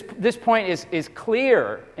 This point is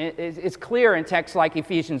clear. It's clear in texts like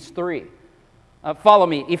Ephesians 3. Follow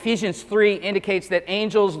me. Ephesians 3 indicates that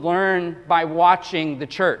angels learn by watching the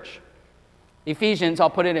church. Ephesians, I'll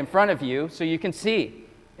put it in front of you so you can see.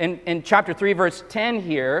 In chapter 3, verse 10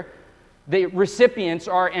 here, the recipients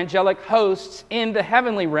are angelic hosts in the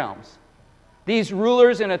heavenly realms. These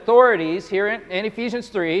rulers and authorities here in Ephesians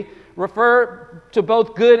 3 refer to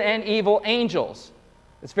both good and evil angels.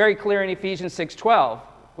 It's very clear in Ephesians 6:12,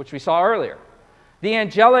 which we saw earlier. The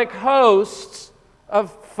angelic hosts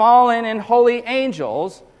of fallen and holy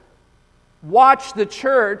angels watch the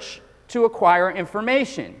church to acquire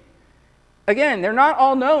information. Again, they're not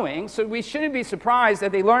all-knowing, so we shouldn't be surprised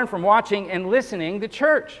that they learn from watching and listening the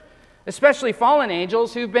church, especially fallen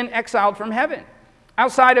angels who've been exiled from heaven.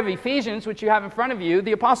 Outside of Ephesians, which you have in front of you,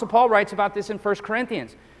 the Apostle Paul writes about this in 1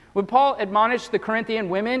 Corinthians. When Paul admonished the Corinthian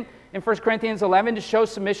women in 1 Corinthians 11 to show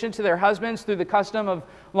submission to their husbands through the custom of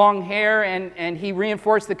long hair, and he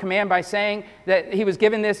reinforced the command by saying that he was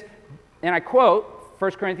given this, and I quote,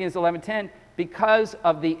 1 Corinthians 11:10, because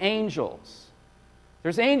of the angels.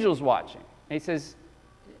 There's angels watching. And he says,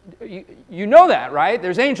 you know that, right?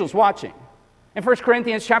 There's angels watching. In 1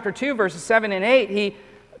 Corinthians chapter 2, verses 7 and 8, he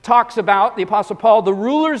talks about, the Apostle Paul, the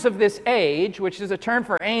rulers of this age, which is a term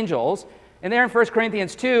for angels. And there in 1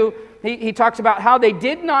 Corinthians 2, he talks about how they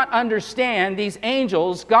did not understand, these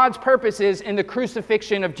angels, God's purposes in the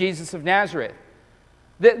crucifixion of Jesus of Nazareth.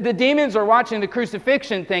 The demons are watching the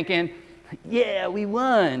crucifixion thinking, yeah, we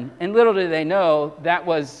won. And little do they know that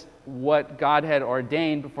was what God had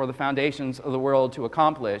ordained before the foundations of the world to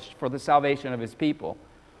accomplish for the salvation of his people.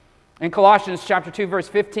 In Colossians chapter 2, verse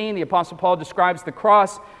 15, the Apostle Paul describes the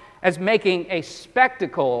cross as making a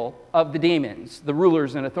spectacle of the demons, the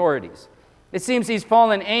rulers and authorities. It seems these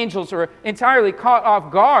fallen angels were entirely caught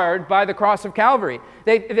off guard by the cross of Calvary.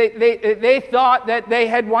 They thought that they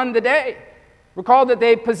had won the day. Recall that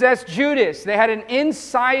they possessed Judas. They had an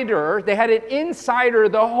insider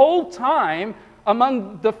the whole time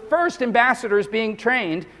among the first ambassadors being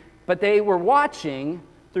trained, but they were watching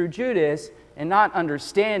through Judas and not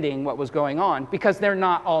understanding what was going on because they're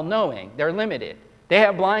not all-knowing. They're limited. They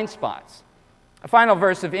have blind spots. A final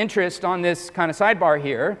verse of interest on this kind of sidebar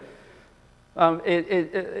here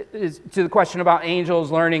is to the question about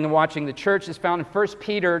angels learning and watching the church is found in 1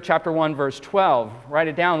 Peter chapter 1, verse 12. Write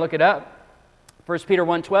it down, look it up. 1 Peter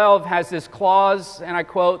 1:12 has this clause, and I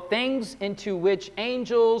quote, "Things into which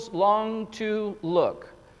angels long to look."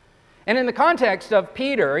 And in the context of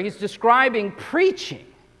Peter, he's describing preaching.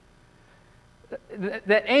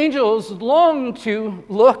 That angels long to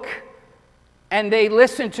look, and they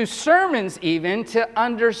listen to sermons even to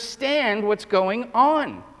understand what's going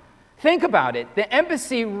on. Think about it. The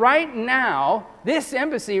embassy right now, this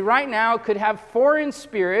embassy right now could have foreign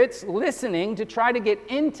spirits listening to try to get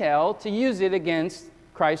intel to use it against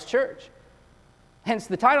Christ's church. Hence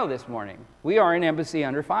the title this morning. We are an embassy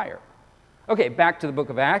under fire. Okay, back to the book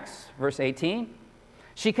of Acts, verse 18.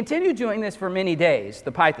 She continued doing this for many days,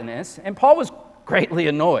 the Pythoness, and Paul was greatly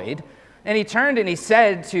annoyed. And he turned and he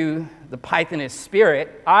said to the Pythoness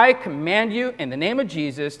spirit, "I command you in the name of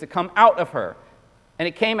Jesus to come out of her." And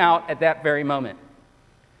it came out at that very moment.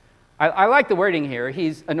 I like the wording here.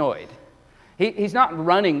 He's annoyed. He's not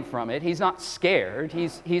running from it. He's not scared.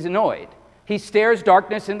 He's annoyed. He stares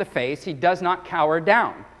darkness in the face. He does not cower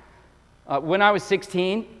down. When I was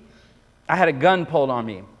 16, I had a gun pulled on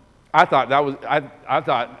me. I thought I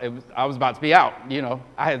was about to be out. You know,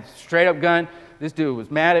 I had a straight up gun. This dude was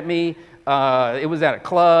mad at me. It was at a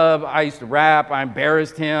club. I used to rap. I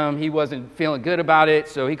embarrassed him. He wasn't feeling good about it,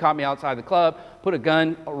 so he caught me outside the club, put a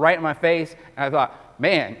gun right in my face, and I thought,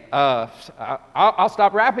 man, I'll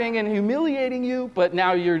stop rapping and humiliating you, but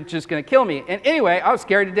now you're just going to kill me. And anyway, I was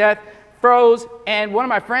scared to death, froze, and one of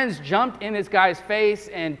my friends jumped in this guy's face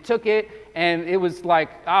and took it, and it was like,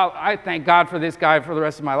 I thank God for this guy for the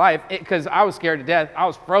rest of my life, because I was scared to death. I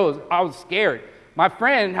was froze. I was scared. My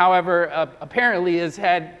friend, however, apparently has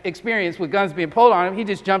had experience with guns being pulled on him. He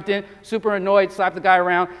just jumped in, super annoyed, slapped the guy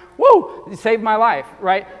around. Woo! He saved my life,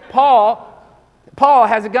 right? Paul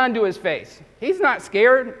has a gun to his face. He's not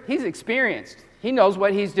scared. He's experienced. He knows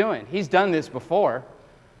what he's doing. He's done this before.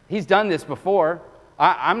 He's done this before.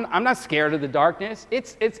 I'm not scared of the darkness.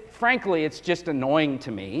 Frankly, it's just annoying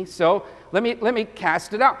to me. So let me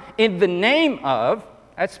cast it out. In the name of,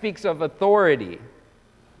 that speaks of authority.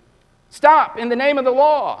 Stop in the name of the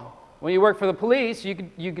law. When you work for the police, you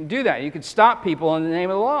can do that. You can stop people in the name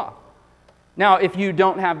of the law. Now, if you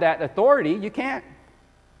don't have that authority, you can't.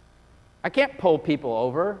 I can't pull people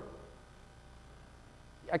over.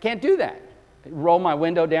 I can't do that. Roll my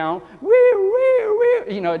window down.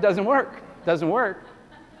 It doesn't work. It doesn't work.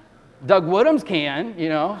 Doug Woodhams can,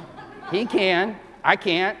 He can. I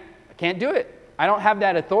can't. I can't do it. I don't have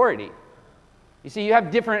that authority. You see, you have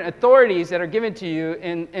different authorities that are given to you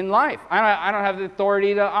in life. I don't have the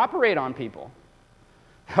authority to operate on people.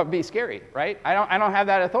 That would be scary, right? I don't have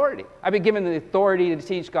that authority. I've been given the authority to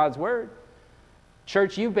teach God's word.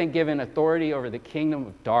 Church, you've been given authority over the kingdom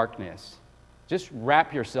of darkness. Just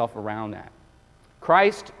wrap yourself around that.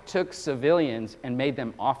 Christ took civilians and made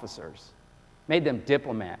them officers, made them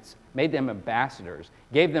diplomats, made them ambassadors,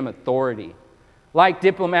 gave them authority. Like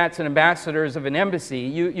diplomats and ambassadors of an embassy,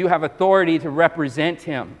 you have authority to represent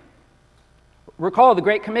him. Recall the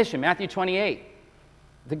Great Commission, Matthew 28,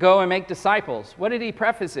 to go and make disciples. What did he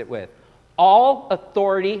preface it with? All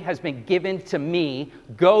authority has been given to me.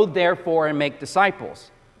 Go therefore and make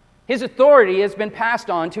disciples. His authority has been passed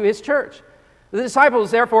on to his church. The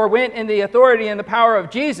disciples therefore went in the authority and the power of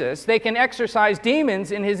Jesus. They can exorcise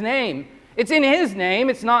demons in his name. It's in his name.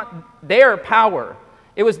 It's not their power.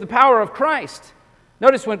 It was the power of Christ.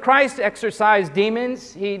 Notice when Christ exorcised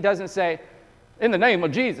demons, he doesn't say, in the name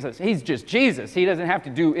of Jesus. He's just Jesus. He doesn't have to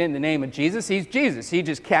do in the name of Jesus. He's Jesus. He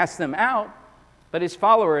just casts them out. But his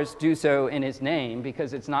followers do so in his name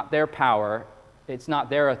because it's not their power. It's not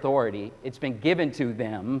their authority. It's been given to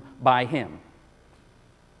them by him.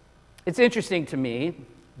 It's interesting to me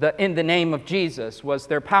that in the name of Jesus was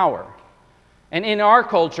their power. And in our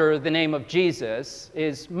culture, the name of Jesus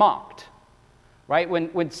is mocked. Right?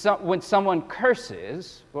 When someone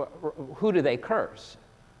curses, who do they curse?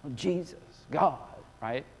 Jesus, God,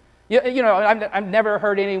 right? I've never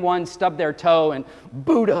heard anyone stub their toe and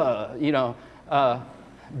Buddha,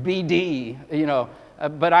 BD,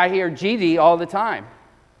 but I hear GD all the time.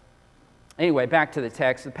 Anyway, back to the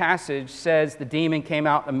text. The passage says the demon came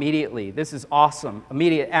out immediately. This is awesome.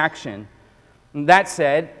 Immediate action. And that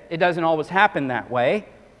said, it doesn't always happen that way.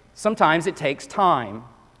 Sometimes it takes time.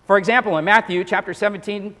 For example, in Matthew chapter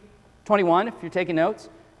 17, 21, if you're taking notes,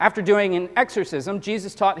 after doing an exorcism,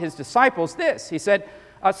 Jesus taught his disciples this. He said,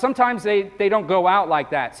 sometimes they don't go out like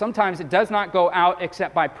that. Sometimes it does not go out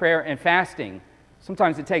except by prayer and fasting.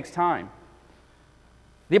 Sometimes it takes time.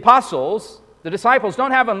 The apostles, the disciples,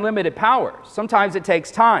 don't have unlimited power. Sometimes it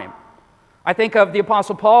takes time. I think of the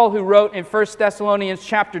Apostle Paul, who wrote in 1 Thessalonians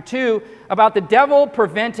chapter 2 about the devil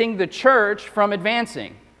preventing the church from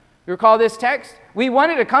advancing. You recall this text? We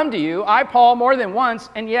wanted to come to you, I, Paul, more than once,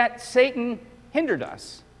 and yet Satan hindered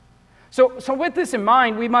us. So with this in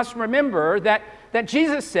mind, we must remember that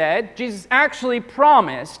Jesus actually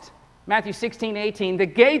promised, Matthew 16, 18, the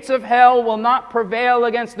gates of hell will not prevail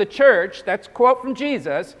against the church. That's a quote from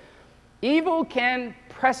Jesus. Evil can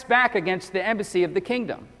press back against the embassy of the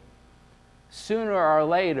kingdom. Sooner or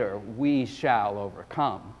later, we shall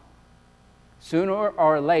overcome. Sooner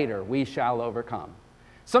or later, we shall overcome.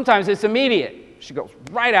 Sometimes it's immediate. She goes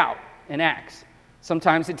right out and acts.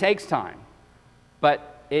 Sometimes it takes time.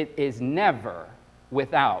 But it is never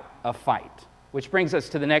without a fight. Which brings us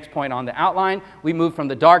to the next point on the outline. We move from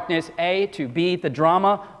the darkness, A, to B, the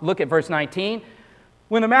drama. Look at verse 19.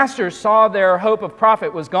 When the masters saw their hope of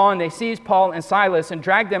profit was gone, they seized Paul and Silas and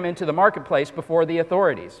dragged them into the marketplace before the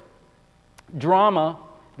authorities. Drama,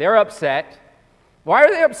 they're upset. Why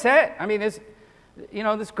are they upset? I mean, this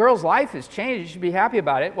girl's life has changed. You should be happy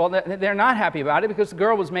about it. Well, they're not happy about it because the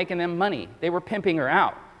girl was making them money. They were pimping her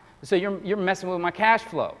out. So you're messing with my cash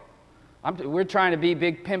flow. We're trying to be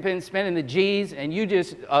big pimping, spending the G's, and you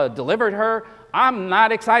just delivered her. I'm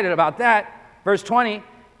not excited about that. Verse 20,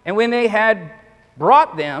 and when they had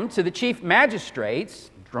brought them to the chief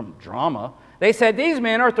magistrates, drama, they said, these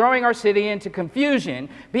men are throwing our city into confusion,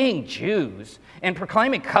 being Jews, and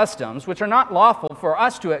proclaiming customs which are not lawful for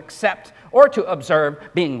us to accept or to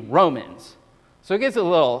observe, being Romans. So it gets a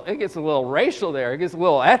little racial there. It gets a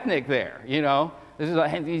little ethnic there,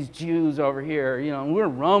 There's these Jews over here, we're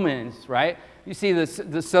Romans, right? You see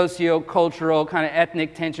the socio-cultural kind of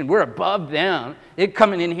ethnic tension. We're above them. They're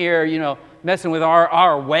coming in here, messing with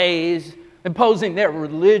our ways, imposing their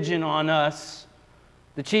religion on us.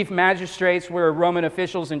 The chief magistrates were Roman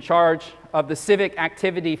officials in charge of the civic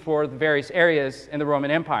activity for the various areas in the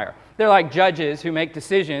Roman Empire. They're like judges who make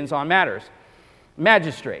decisions on matters.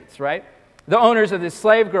 Magistrates, right? The owners of this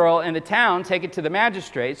slave girl in the town take it to the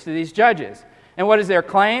magistrates, to these judges. And what is their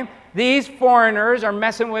claim? These foreigners are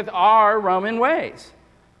messing with our Roman ways.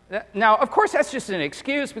 Now, of course, that's just an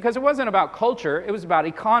excuse because it wasn't about culture, it was about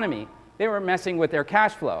economy. They were messing with their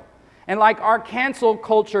cash flow. And like our cancel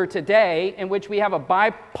culture today, in which we have a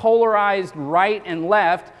bipolarized right and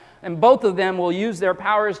left, and both of them will use their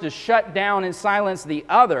powers to shut down and silence the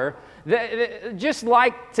other, just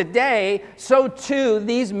like today, so too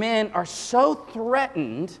these men are so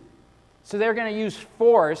threatened, so they're going to use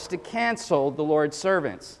force to cancel the Lord's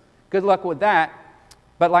servants. Good luck with that.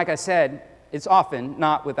 But like I said, it's often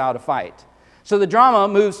not without a fight. So the drama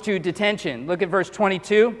moves to detention. Look at verse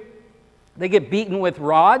 22. They get beaten with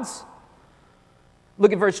rods.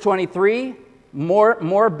 Look at verse 23.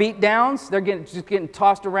 More beat downs. They're just getting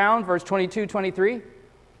tossed around. Verse 22, 23.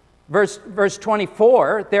 Verse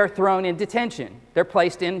 24, they're thrown in detention. They're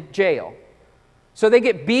placed in jail. So they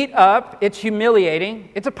get beat up. It's humiliating.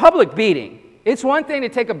 It's a public beating. It's one thing to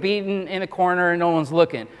take a beating in a corner and no one's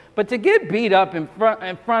looking. But to get beat up in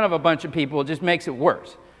front of a bunch of people just makes it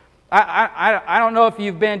worse. I don't know if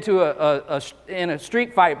you've been to in a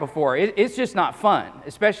street fight before. It's just not fun,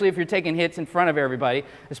 especially if you're taking hits in front of everybody,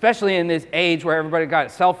 especially in this age where everybody got a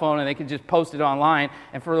cell phone and they can just post it online,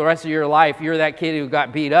 and for the rest of your life, you're that kid who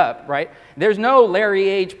got beat up, right? There's no Larry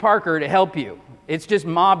H. Parker to help you. It's just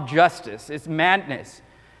mob justice. It's madness.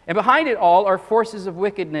 And behind it all are forces of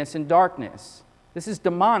wickedness and darkness. This is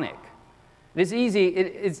demonic. It is easy.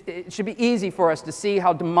 It should be easy for us to see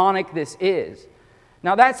how demonic this is.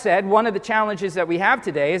 Now, that said, one of the challenges that we have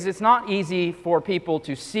today is it's not easy for people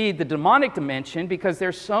to see the demonic dimension because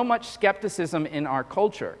there's so much skepticism in our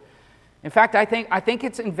culture. In fact, I think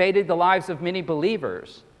it's invaded the lives of many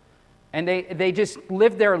believers. And they just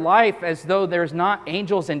live their life as though there's not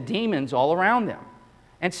angels and demons all around them.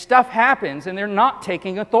 And stuff happens and they're not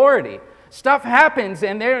taking authority. Stuff happens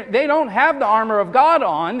and they don't have the armor of God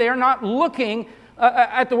on. They're not looking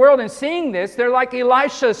at the world and seeing this. They're like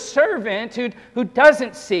Elisha's servant who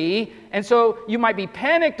doesn't see. And so you might be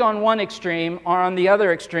panicked on one extreme, or on the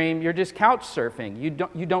other extreme, you're just couch surfing.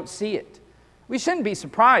 You don't see it. We shouldn't be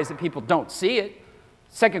surprised that people don't see it.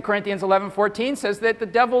 2 Corinthians 11:14 says that the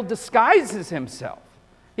devil disguises himself.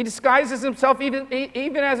 He disguises himself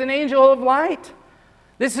even as an angel of light.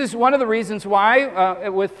 This is one of the reasons why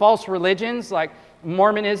with false religions like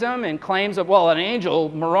Mormonism and claims of, well, an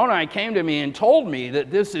angel, Moroni, came to me and told me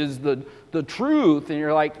that this is the truth. And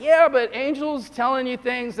you're like, yeah, but angels telling you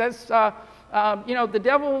things, that's, the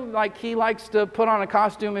devil, like, he likes to put on a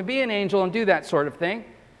costume and be an angel and do that sort of thing.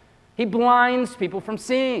 He blinds people from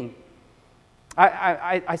seeing.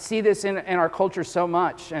 I see this in our culture so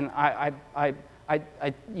much, and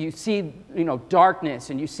you see,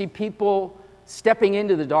 darkness, and you see people stepping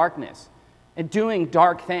into the darkness and doing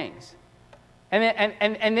dark things. And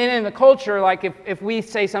then in the culture, like if we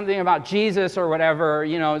say something about Jesus or whatever,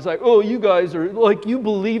 it's like, oh, you guys are like, you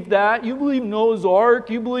believe that? You believe Noah's Ark?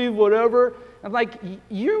 You believe whatever? I'm like,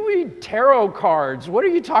 you read tarot cards. What are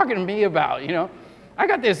you talking to me about? I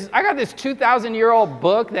got this 2,000-year-old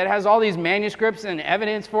book that has all these manuscripts and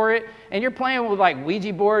evidence for it, and you're playing with like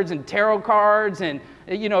Ouija boards and tarot cards, and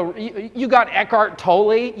you got Eckhart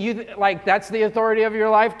Tolle. That's the authority of your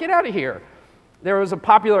life. Get out of here. There was a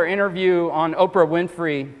popular interview on Oprah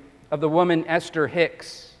Winfrey of the woman Esther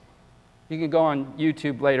Hicks. You can go on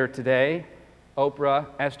YouTube later today. Oprah,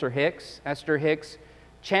 Esther Hicks. Esther Hicks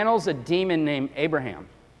channels a demon named Abraham.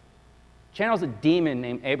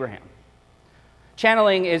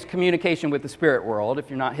 Channeling is communication with the spirit world, if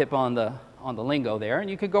you're not hip on the lingo there. And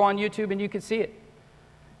you could go on YouTube and you could see it.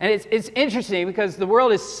 And it's interesting because the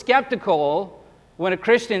world is skeptical when a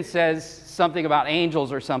Christian says something about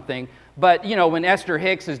angels or something. But, when Esther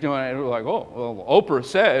Hicks is doing it, we're like, oh, well, Oprah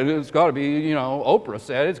said it's got to be, Oprah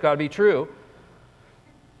said it's got to be true.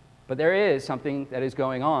 But there is something that is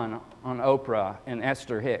going on Oprah and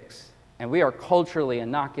Esther Hicks. And we are culturally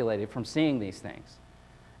inoculated from seeing these things.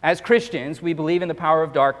 As Christians, we believe in the power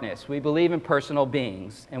of darkness. We believe in personal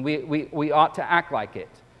beings. And we ought to act like it.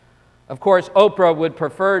 Of course, Oprah would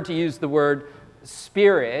prefer to use the word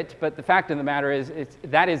spirit, but the fact of the matter is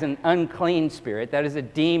that is an unclean spirit. That is a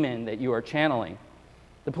demon that you are channeling.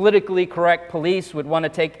 The politically correct police would want to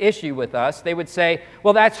take issue with us. They would say,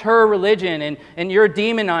 well, that's her religion and you're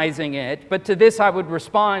demonizing it. But to this I would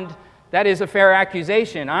respond, that is a fair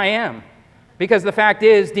accusation. I am. Because the fact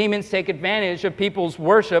is, demons take advantage of people's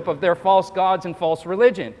worship of their false gods and false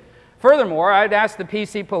religion. Furthermore, I'd ask the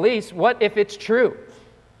PC police, what if it's true?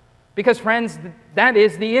 Because, friends, that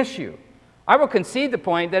is the issue. I will concede the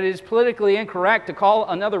point that it is politically incorrect to call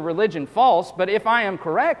another religion false, but if I am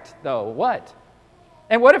correct, though, what?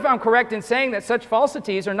 And what if I'm correct in saying that such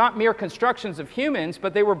falsities are not mere constructions of humans,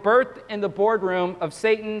 but they were birthed in the boardroom of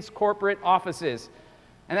Satan's corporate offices,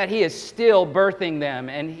 and that he is still birthing them,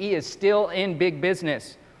 and he is still in big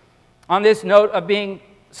business? On this note of being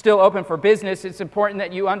still open for business, it's important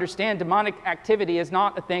that you understand demonic activity is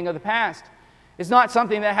not a thing of the past. It's not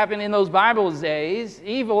something that happened in those Bible days.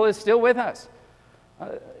 Evil is still with us.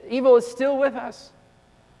 Evil is still with us.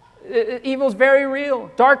 Evil is very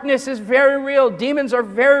real. Darkness is very real. Demons are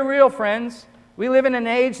very real, friends. We live in an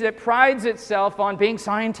age that prides itself on being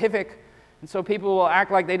scientific. And so people will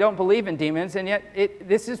act like they don't believe in demons, and yet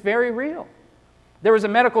this is very real. There was a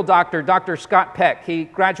medical doctor, Dr. Scott Peck. He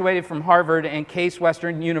graduated from Harvard and Case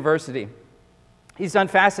Western University. He's done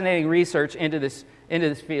fascinating research into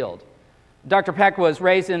this field. Dr. Peck was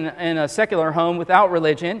raised in a secular home without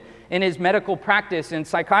religion. In his medical practice in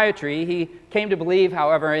psychiatry, he came to believe,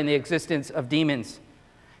 however, in the existence of demons.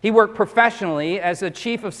 He worked professionally as the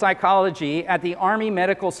chief of psychology at the Army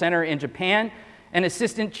Medical Center in Japan and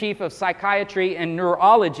assistant chief of psychiatry and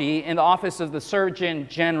neurology in the office of the Surgeon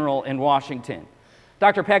General in Washington.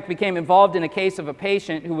 Dr. Peck became involved in a case of a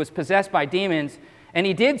patient who was possessed by demons, and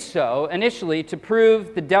he did so initially to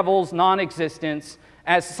prove the devil's non-existence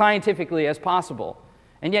as scientifically as possible.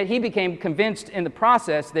 And yet he became convinced in the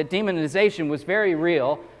process that demonization was very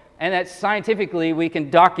real and that scientifically we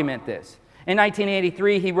can document this. In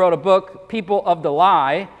 1983, he wrote a book, People of the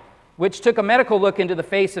Lie, which took a medical look into the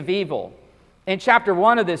face of evil. In chapter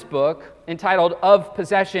 1 of this book, entitled Of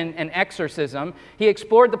Possession and Exorcism, he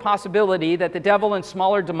explored the possibility that the devil and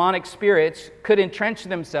smaller demonic spirits could entrench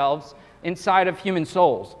themselves inside of human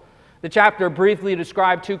souls. The chapter briefly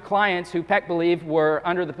described 2 clients who Peck believed were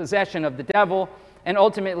under the possession of the devil, and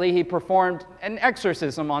ultimately he performed an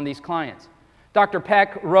exorcism on these clients. Dr.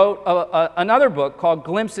 Peck wrote another book called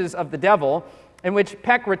Glimpses of the Devil, in which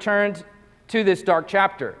Peck returned to this dark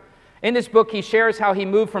chapter. In this book, he shares how he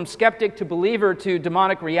moved from skeptic to believer to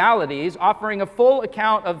demonic realities, offering a full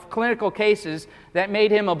account of clinical cases that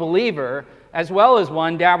made him a believer, as well as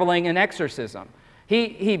one dabbling in exorcism.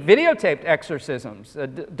 He videotaped exorcisms,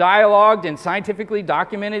 dialogued and scientifically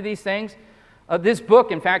documented these things. This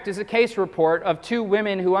book, in fact, is a case report of 2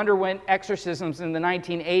 women who underwent exorcisms in the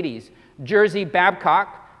 1980s. Jersey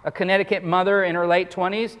Babcock, a Connecticut mother in her late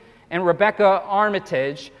 20s, and Rebecca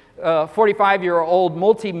Armitage, a 45-year-old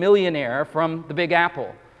multimillionaire from the Big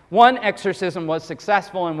Apple. One exorcism was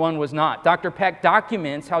successful and one was not. Dr. Peck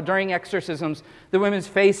documents how during exorcisms, the women's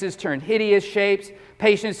faces turned hideous shapes,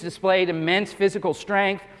 patients displayed immense physical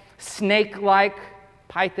strength, snake-like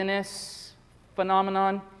pythoness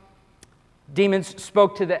phenomenon. Demons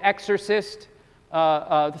spoke to the exorcist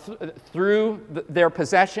through their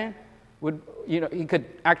possession. He could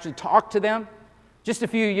actually talk to them. Just a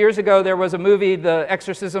few years ago, there was a movie, The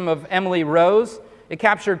Exorcism of Emily Rose. It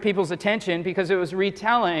captured people's attention because it was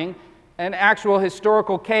retelling an actual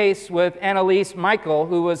historical case with Anneliese Michael,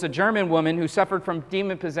 who was a German woman who suffered from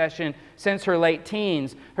demon possession since her late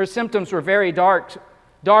teens. Her symptoms were very dark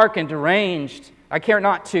and deranged. I care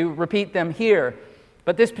not to repeat them here.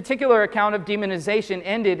 But this particular account of demonization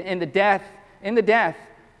ended in the death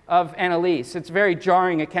of Anneliese. It's a very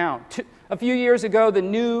jarring account. A few years ago, the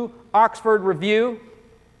New Oxford Review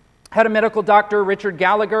had a medical doctor, Richard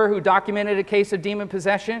Gallagher, who documented a case of demon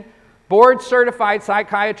possession. Board-certified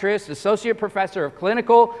psychiatrist, associate professor of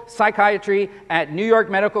clinical psychiatry at New York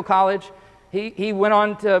Medical College. He went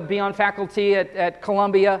on to be on faculty at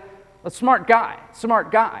Columbia. A smart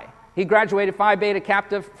guy. He graduated Phi Beta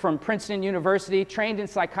Kappa from Princeton University, trained in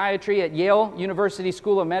psychiatry at Yale University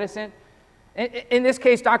School of Medicine. In this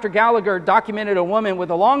case, Dr. Gallagher documented a woman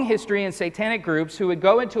with a long history in satanic groups who would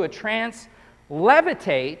go into a trance,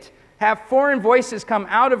 levitate, have foreign voices come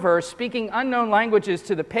out of her, speaking unknown languages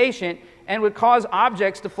to the patient, and would cause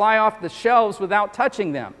objects to fly off the shelves without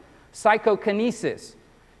touching them. Psychokinesis.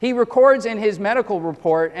 He records in his medical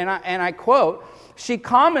report, and I quote, "She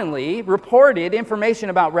commonly reported information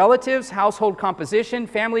about relatives, household composition,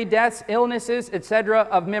 family deaths, illnesses, etc.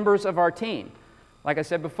 of members of our team." Like I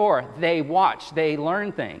said before, they watch, they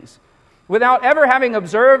learn things. Without ever having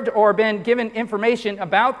observed or been given information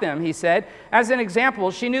about them, he said. As an example,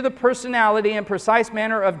 she knew the personality and precise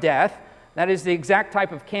manner of death, that is the exact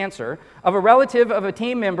type of cancer, of a relative of a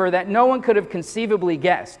team member that no one could have conceivably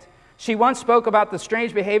guessed. She once spoke about the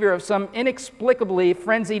strange behavior of some inexplicably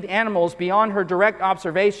frenzied animals beyond her direct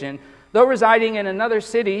observation. Though residing in another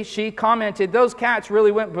city, she commented, "Those cats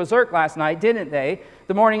really went berserk last night, didn't they?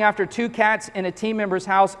 The morning after 2 cats in a team member's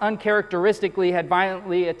house uncharacteristically had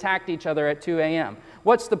violently attacked each other at 2 a.m.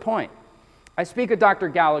 What's the point? I speak of Dr.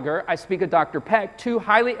 Gallagher, I speak of Dr. Peck, 2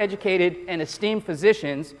 highly educated and esteemed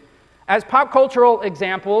physicians. As pop cultural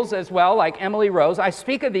examples as well, like Emily Rose, I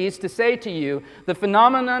speak of these to say to you, the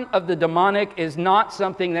phenomenon of the demonic is not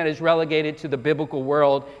something that is relegated to the biblical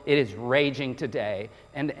world. It is raging today,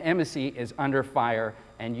 and the embassy is under fire,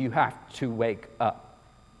 and you have to wake up.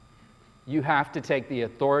 You have to take the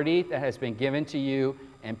authority that has been given to you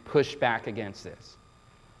and push back against this.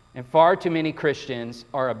 And far too many Christians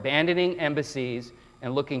are abandoning embassies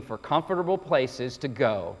and looking for comfortable places to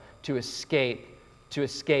go to escape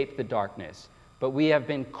the darkness. But we have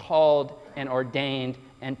been called and ordained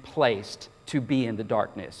and placed to be in the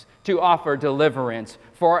darkness, to offer deliverance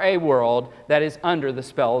for a world that is under the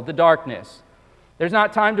spell of the darkness. There's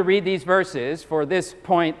not time to read these verses for this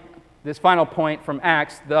point, this final point from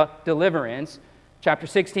Acts, the deliverance, chapter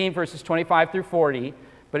 16, verses 25 through 40.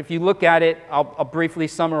 But if you look at it, I'll briefly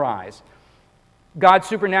summarize. God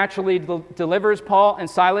supernaturally delivers Paul and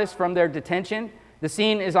Silas from their detention. The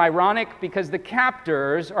scene is ironic because the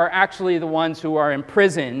captors are actually the ones who are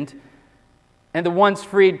imprisoned, and the once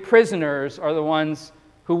freed prisoners are the ones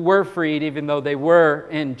who were freed even though they were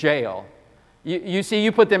in jail. You see,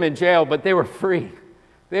 you put them in jail, but they were free.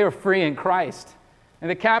 They were free in Christ.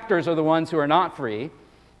 And the captors are the ones who are not free.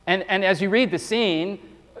 And as you read the scene,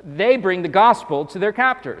 they bring the gospel to their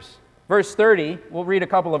captors. Verse 30, we'll read a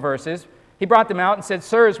couple of verses. He brought them out and said,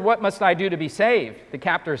 "Sirs, what must I do to be saved?" The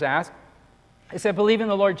captors asked. They said, "Believe in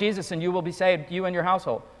the Lord Jesus, and you will be saved, you and your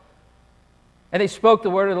household." And they spoke the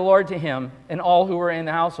word of the Lord to him and all who were in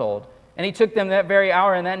the household. And he took them that very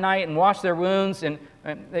hour and that night and washed their wounds, and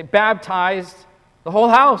they baptized the whole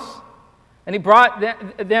house. And he brought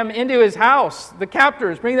them into his house, the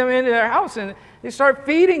captors, bring them into their house, and they start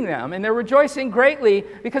feeding them. And they're rejoicing greatly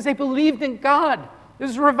because they believed in God. This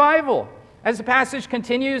is revival. As the passage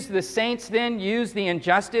continues, the saints then use the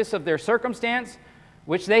injustice of their circumstance,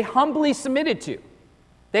 which they humbly submitted to.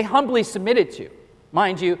 They humbly submitted to.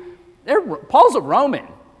 Mind you, Paul's a Roman.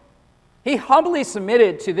 He humbly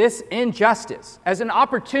submitted to this injustice as an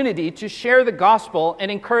opportunity to share the gospel and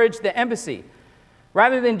encourage the embassy.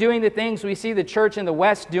 Rather than doing the things we see the church in the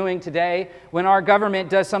West doing today, when our government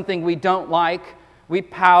does something we don't like, we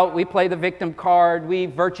pout, we play the victim card, we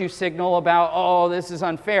virtue signal about, oh, this is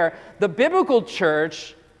unfair. The biblical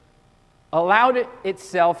church allowed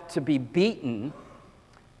itself to be beaten,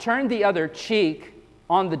 turned the other cheek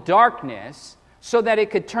on the darkness so that it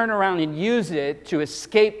could turn around and use it to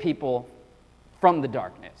escape people from the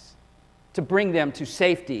darkness, to bring them to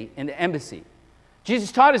safety in the embassy.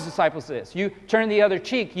 Jesus taught his disciples this. You turn the other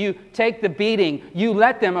cheek, you take the beating, you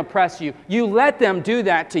let them oppress you, you let them do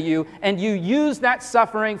that to you, and you use that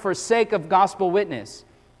suffering for sake of gospel witness.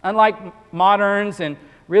 Unlike moderns and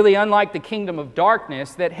really unlike the kingdom of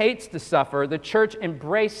darkness that hates to suffer, the church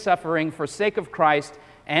embraced suffering for sake of Christ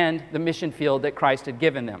and the mission field that Christ had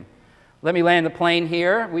given them. Let me land the plane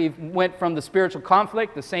here. We went from the spiritual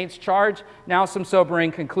conflict, the saints' charge, now some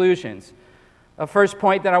sobering conclusions. A first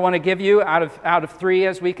point that I want to give you out of three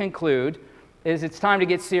as we conclude is it's time to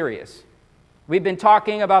get serious. We've been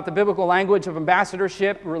talking about the biblical language of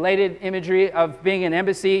ambassadorship, related imagery of being an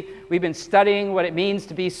embassy. We've been studying what it means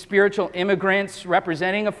to be spiritual immigrants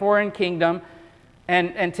representing a foreign kingdom.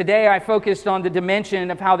 And today I focused on the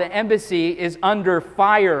dimension of how the embassy is under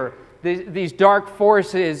fire, these dark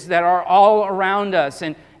forces that are all around us.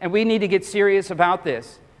 And we need to get serious about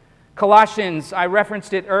this. Colossians, I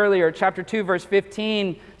referenced it earlier, chapter 2, verse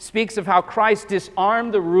 15, speaks of how Christ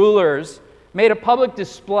disarmed the rulers, made a public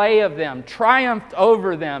display of them, triumphed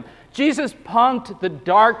over them. Jesus punked the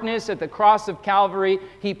darkness at the cross of Calvary.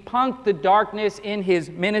 He punked the darkness in his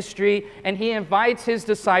ministry, and he invites his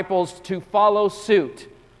disciples to follow suit.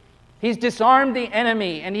 He's disarmed the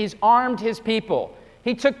enemy, and he's armed his people.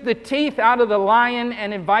 He took the teeth out of the lion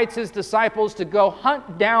and invites his disciples to go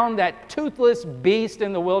hunt down that toothless beast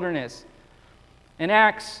in the wilderness. In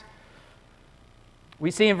Acts, we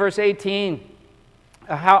see in verse 18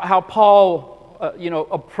 how Paul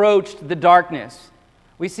approached the darkness.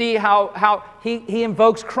 We see how he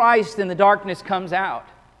invokes Christ and the darkness comes out.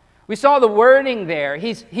 We saw the wording there.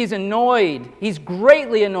 He's annoyed. He's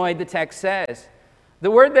greatly annoyed, the text says. The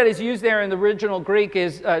word that is used there in the original Greek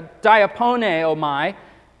is diaponeomai.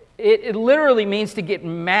 It literally means to get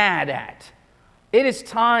mad at. It is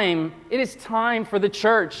time for the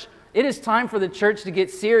church. It is time for the church to get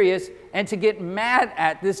serious and to get mad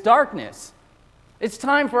at this darkness. It's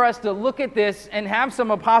time for us to look at this and have some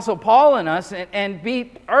Apostle Paul in us and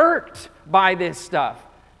be irked by this stuff.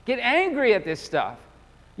 Get angry at this stuff.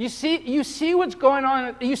 You see what's going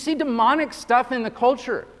on. You see demonic stuff in the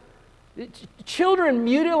culture. Children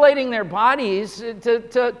mutilating their bodies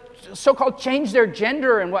to so-called change their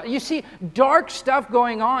gender and what. You see dark stuff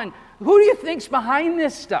going on. Who do you think's behind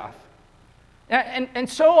this stuff? And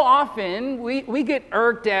so often we get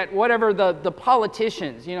irked at whatever the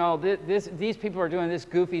politicians, these people are doing this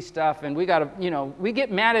goofy stuff, and we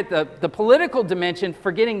get mad at the political dimension,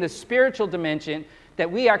 forgetting the spiritual dimension that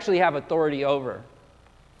we actually have authority over,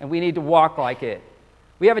 and we need to walk like it.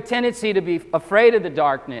 We have a tendency to be afraid of the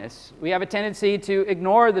darkness. We have a tendency to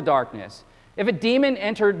ignore the darkness. If a demon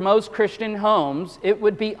entered most Christian homes, it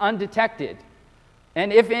would be undetected.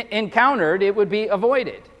 And if encountered, it would be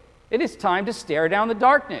avoided. It is time to stare down the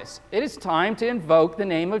darkness. It is time to invoke the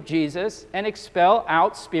name of Jesus and expel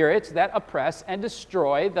out spirits that oppress and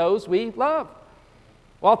destroy those we love.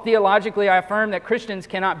 While theologically I affirm that Christians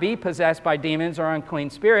cannot be possessed by demons or unclean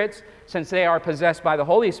spirits, since they are possessed by the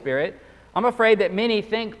Holy Spirit, I'm afraid that many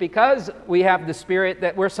think because we have the Spirit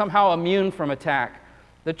that we're somehow immune from attack.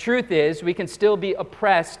 The truth is, we can still be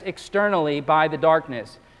oppressed externally by the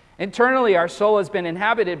darkness. Internally, our soul has been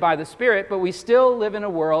inhabited by the Spirit, but we still live in a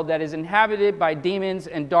world that is inhabited by demons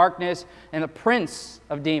and darkness and the prince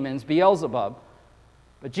of demons, Beelzebub.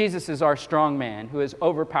 But Jesus is our strong man who has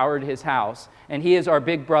overpowered his house, and he is our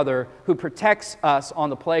big brother who protects us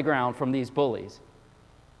on the playground from these bullies.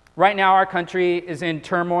 Right now, our country is in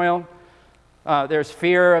turmoil. There's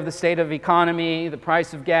fear of the state of economy, the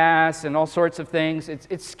price of gas, and all sorts of things.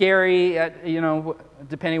 It's scary,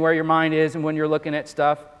 depending where your mind is and when you're looking at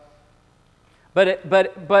stuff. But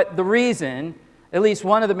the reason, at least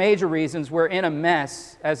one of the major reasons we're in a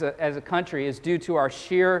mess as a country is due to our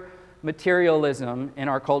sheer materialism in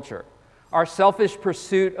our culture, our selfish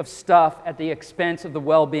pursuit of stuff at the expense of the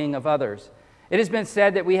well-being of others. It has been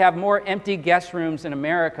said that we have more empty guest rooms in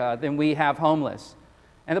America than we have homeless.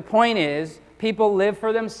 And the point is, people live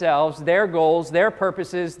for themselves, their goals, their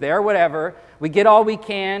purposes, their whatever. We get all we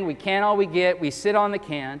can all we get, we sit on the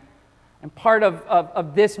can. And part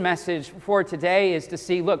of this message for today is to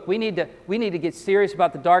see, look, we need to get serious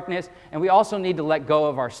about the darkness, and we also need to let go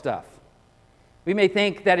of our stuff. We may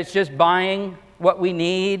think that it's just buying what we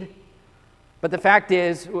need, but the fact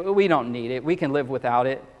is, we don't need it. We can live without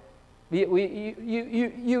it.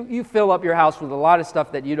 You fill up your house with a lot of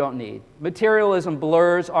stuff that you don't need. Materialism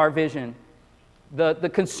blurs our vision. The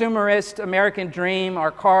consumerist American dream,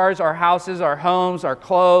 our cars, our houses, our homes, our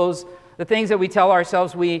clothes, the things that we tell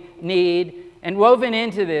ourselves we need, and woven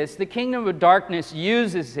into this, the kingdom of darkness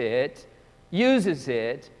uses it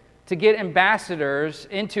to get ambassadors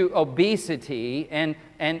into obesity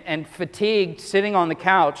and fatigued sitting on the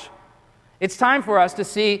couch. It's time for us to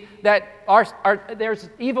see that there's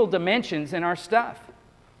evil dimensions in our stuff.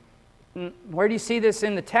 Where do you see this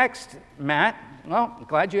in the text, Matt? Well, I'm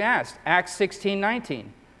glad you asked. Acts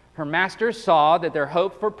 16:19. Her masters saw that their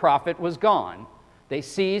hope for profit was gone. They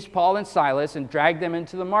seized Paul and Silas and dragged them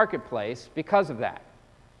into the marketplace because of that.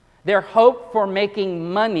 Their hope for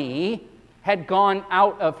making money had gone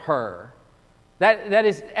out of her. That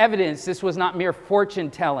is evidence this was not mere fortune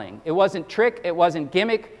telling. It wasn't trick, it wasn't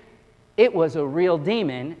gimmick. It was a real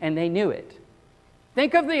demon, and they knew it.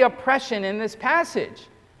 Think of the oppression in this passage.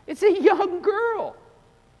 It's a young girl,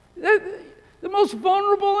 the most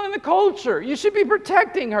vulnerable in the culture. You should be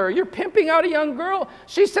protecting her. You're pimping out a young girl.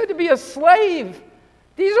 She's said to be a slave.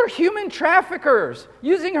 These are human traffickers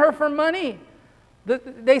using her for money.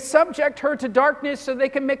 They subject her to darkness so they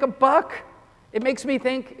can make a buck. It makes me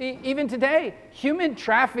think, even today, human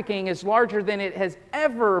trafficking is larger than it has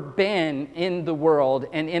ever been in the world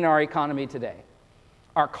and in our economy today.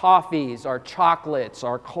 Our coffees, our chocolates,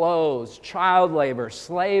 our clothes, child labor,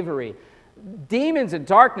 slavery. Demons and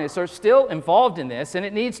darkness are still involved in this, and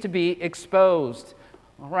it needs to be exposed.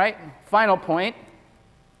 All right, final point.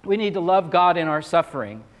 We need to love God in our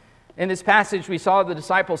suffering. In this passage, we saw the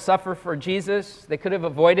disciples suffer for Jesus. They could have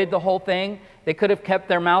avoided the whole thing. They could have kept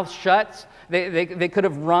their mouths shut. They could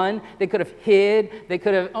have run. They could have hid. They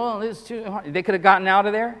could have, this is too hard. They could have gotten out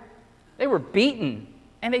of there. They were beaten,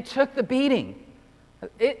 and they took the beating.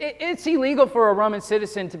 It's illegal for a Roman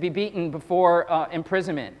citizen to be beaten before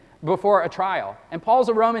imprisonment, before a trial. And Paul's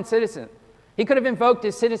a Roman citizen. He could have invoked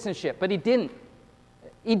his citizenship, but he didn't.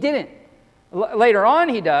 He didn't. Later on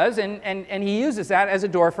he does, and he uses that as a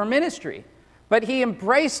door for ministry. But he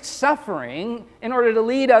embraced suffering in order to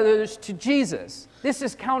lead others to Jesus. This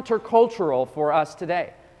is countercultural for us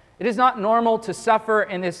today. It is not normal to suffer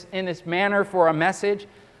in this manner for a message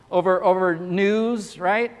over news,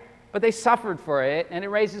 right? But they suffered for it, and it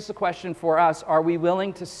raises the question for us, are we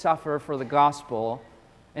willing to suffer for the gospel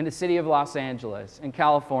in the city of Los Angeles, in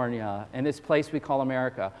California, in this place we call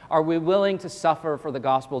America? Are we willing to suffer for the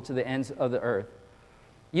gospel to the ends of the earth?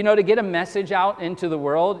 You know, to get a message out into the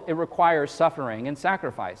world, it requires suffering and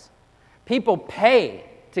sacrifice. People pay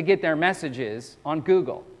to get their messages on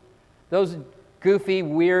Google. Those goofy,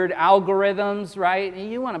 weird algorithms, right?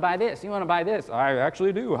 You want to buy this, you want to buy this. I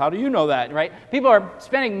actually do. How do you know that, right? People are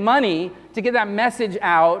spending money to get that message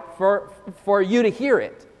out for you to hear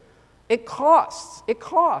it. It costs. It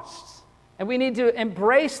costs. And we need to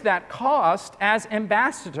embrace that cost as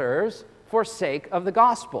ambassadors for sake of the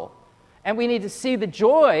gospel. And we need to see the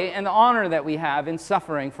joy and the honor that we have in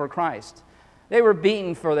suffering for Christ. They were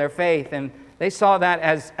beaten for their faith, and they saw that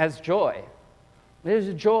as joy. There's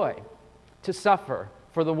a joy to suffer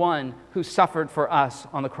for the one who suffered for us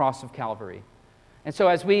on the cross of Calvary. And so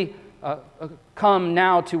as we come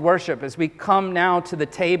now to worship, as we come now to the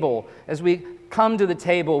table, as we come to the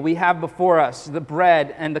table, we have before us the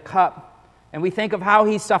bread and the cup, and we think of how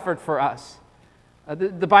he suffered for us.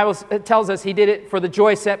 The Bible tells us he did it for the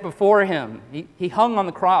joy set before him. He hung on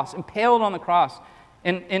the cross, impaled on the cross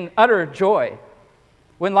in utter joy.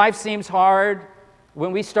 When life seems hard,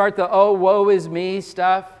 when we start the "oh, woe is me"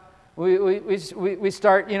 stuff, we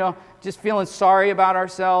start, just feeling sorry about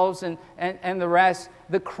ourselves and the rest.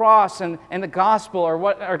 The cross and the gospel are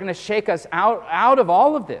what are going to shake us out of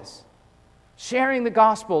all of this. Sharing the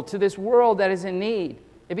gospel to this world that is in need.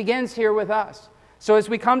 It begins here with us. So as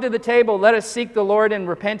we come to the table, let us seek the Lord in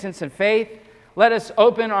repentance and faith. Let us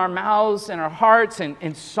open our mouths and our hearts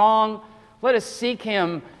in song. Let us seek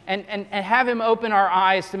him and have him open our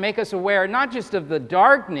eyes to make us aware not just of the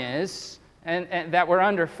darkness and that we're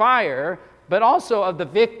under fire, but also of the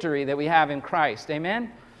victory that we have in Christ.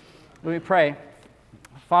 Amen? Let me pray.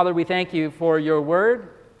 Father, we thank you for your word.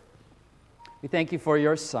 We thank you for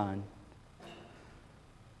your Son.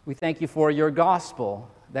 We thank you for your gospel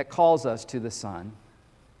that calls us to the Son.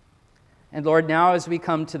 And Lord, now as we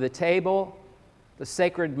come to the table, the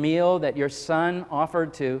sacred meal that your Son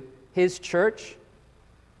offered to his church,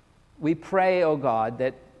 we pray, O God,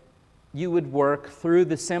 that you would work through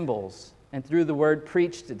the symbols and through the word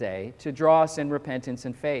preached today to draw us in repentance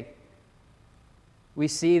and faith. We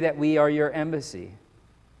see that we are your embassy.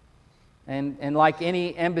 And like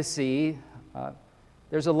any embassy,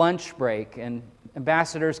 there's a lunch break, and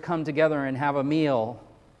ambassadors come together and have a meal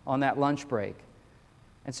on that lunch break.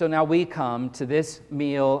 And so now we come to this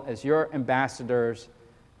meal as your ambassadors,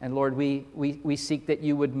 and Lord, we seek that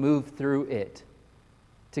you would move through it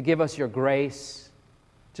to give us your grace,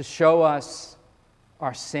 to show us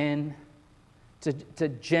our sin, to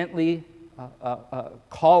gently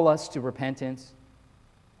call us to repentance,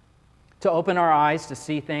 to open our eyes to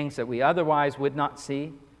see things that we otherwise would not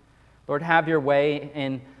see. Lord, have your way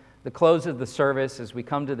in the close of the service as we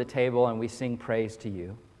come to the table and we sing praise to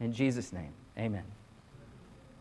you. In Jesus' name, amen.